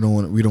Mirror. We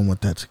don't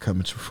want that to come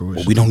into fruition.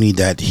 Well, we don't need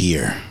that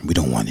here. We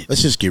don't want it.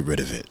 Let's just get rid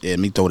of it. Yeah, let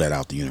me throw that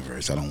out the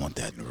universe. I don't want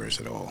that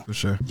universe at all. For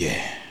sure.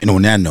 Yeah. And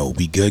on that note,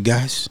 we good,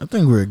 guys? I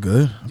think we're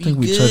good. I think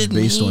we good, touched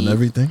base on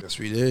everything. Yes,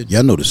 we did.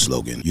 Y'all know the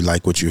slogan. You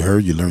like what you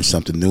heard, you learned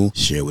something new,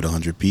 share with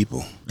 100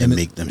 people. And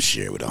make them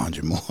share with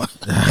 100 more.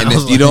 And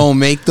if you don't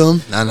make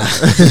them, nah.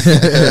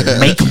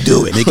 Make them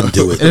do it. Make them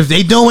do it. And if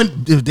they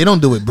don't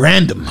do it,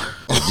 brand them.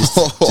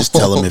 Just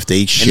tell them if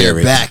they share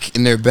it.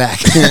 In their back.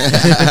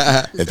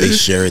 If they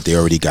share it, they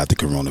already got the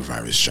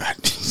coronavirus shot.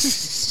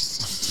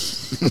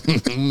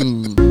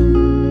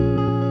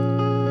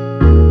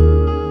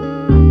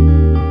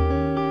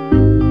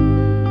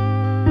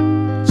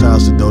 Shout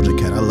out to Doja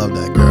Cat. I love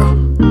that girl.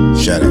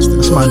 Shout outs to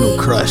That's my new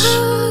crush.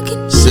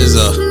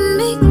 SZA.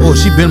 Oh,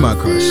 she been my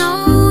crush.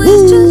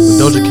 But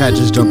Doja Cat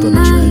just jumped on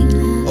the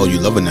train. Oh, you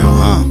love her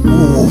now, huh?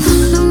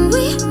 Oof.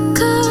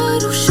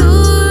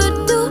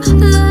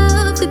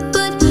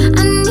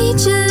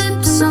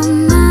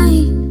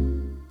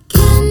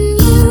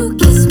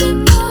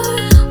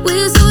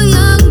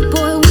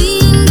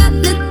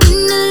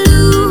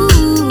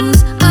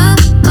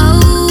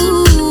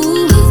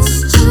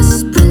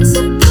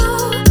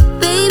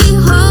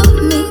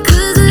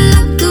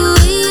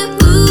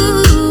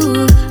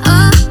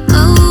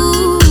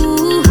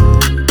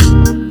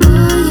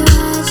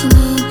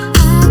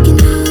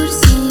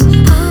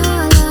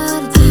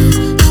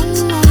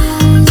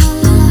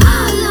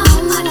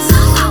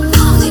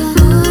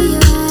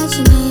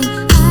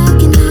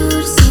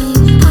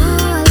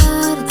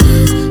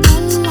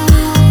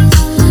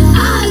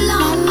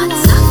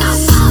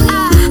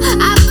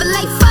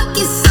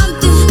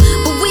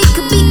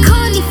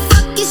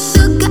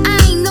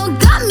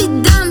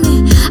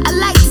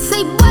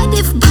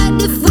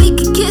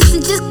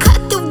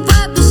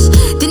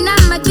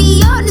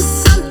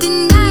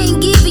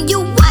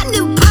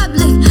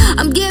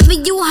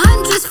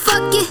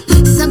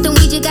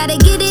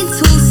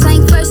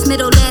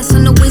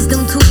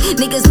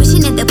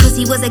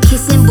 Was a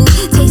kissing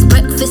booth. Taste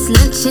breakfast,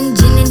 lunch, and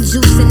gin and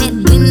juice. And at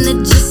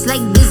dinner, just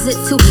like visit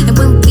too. And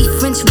when we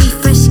French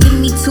refresh, give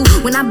me two.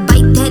 When I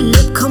bite that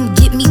lip, come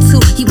get me two.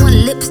 He want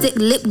lipstick,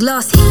 lip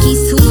gloss,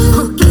 hickeys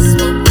too. Kiss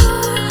me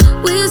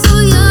more. We're so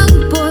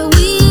young, boy.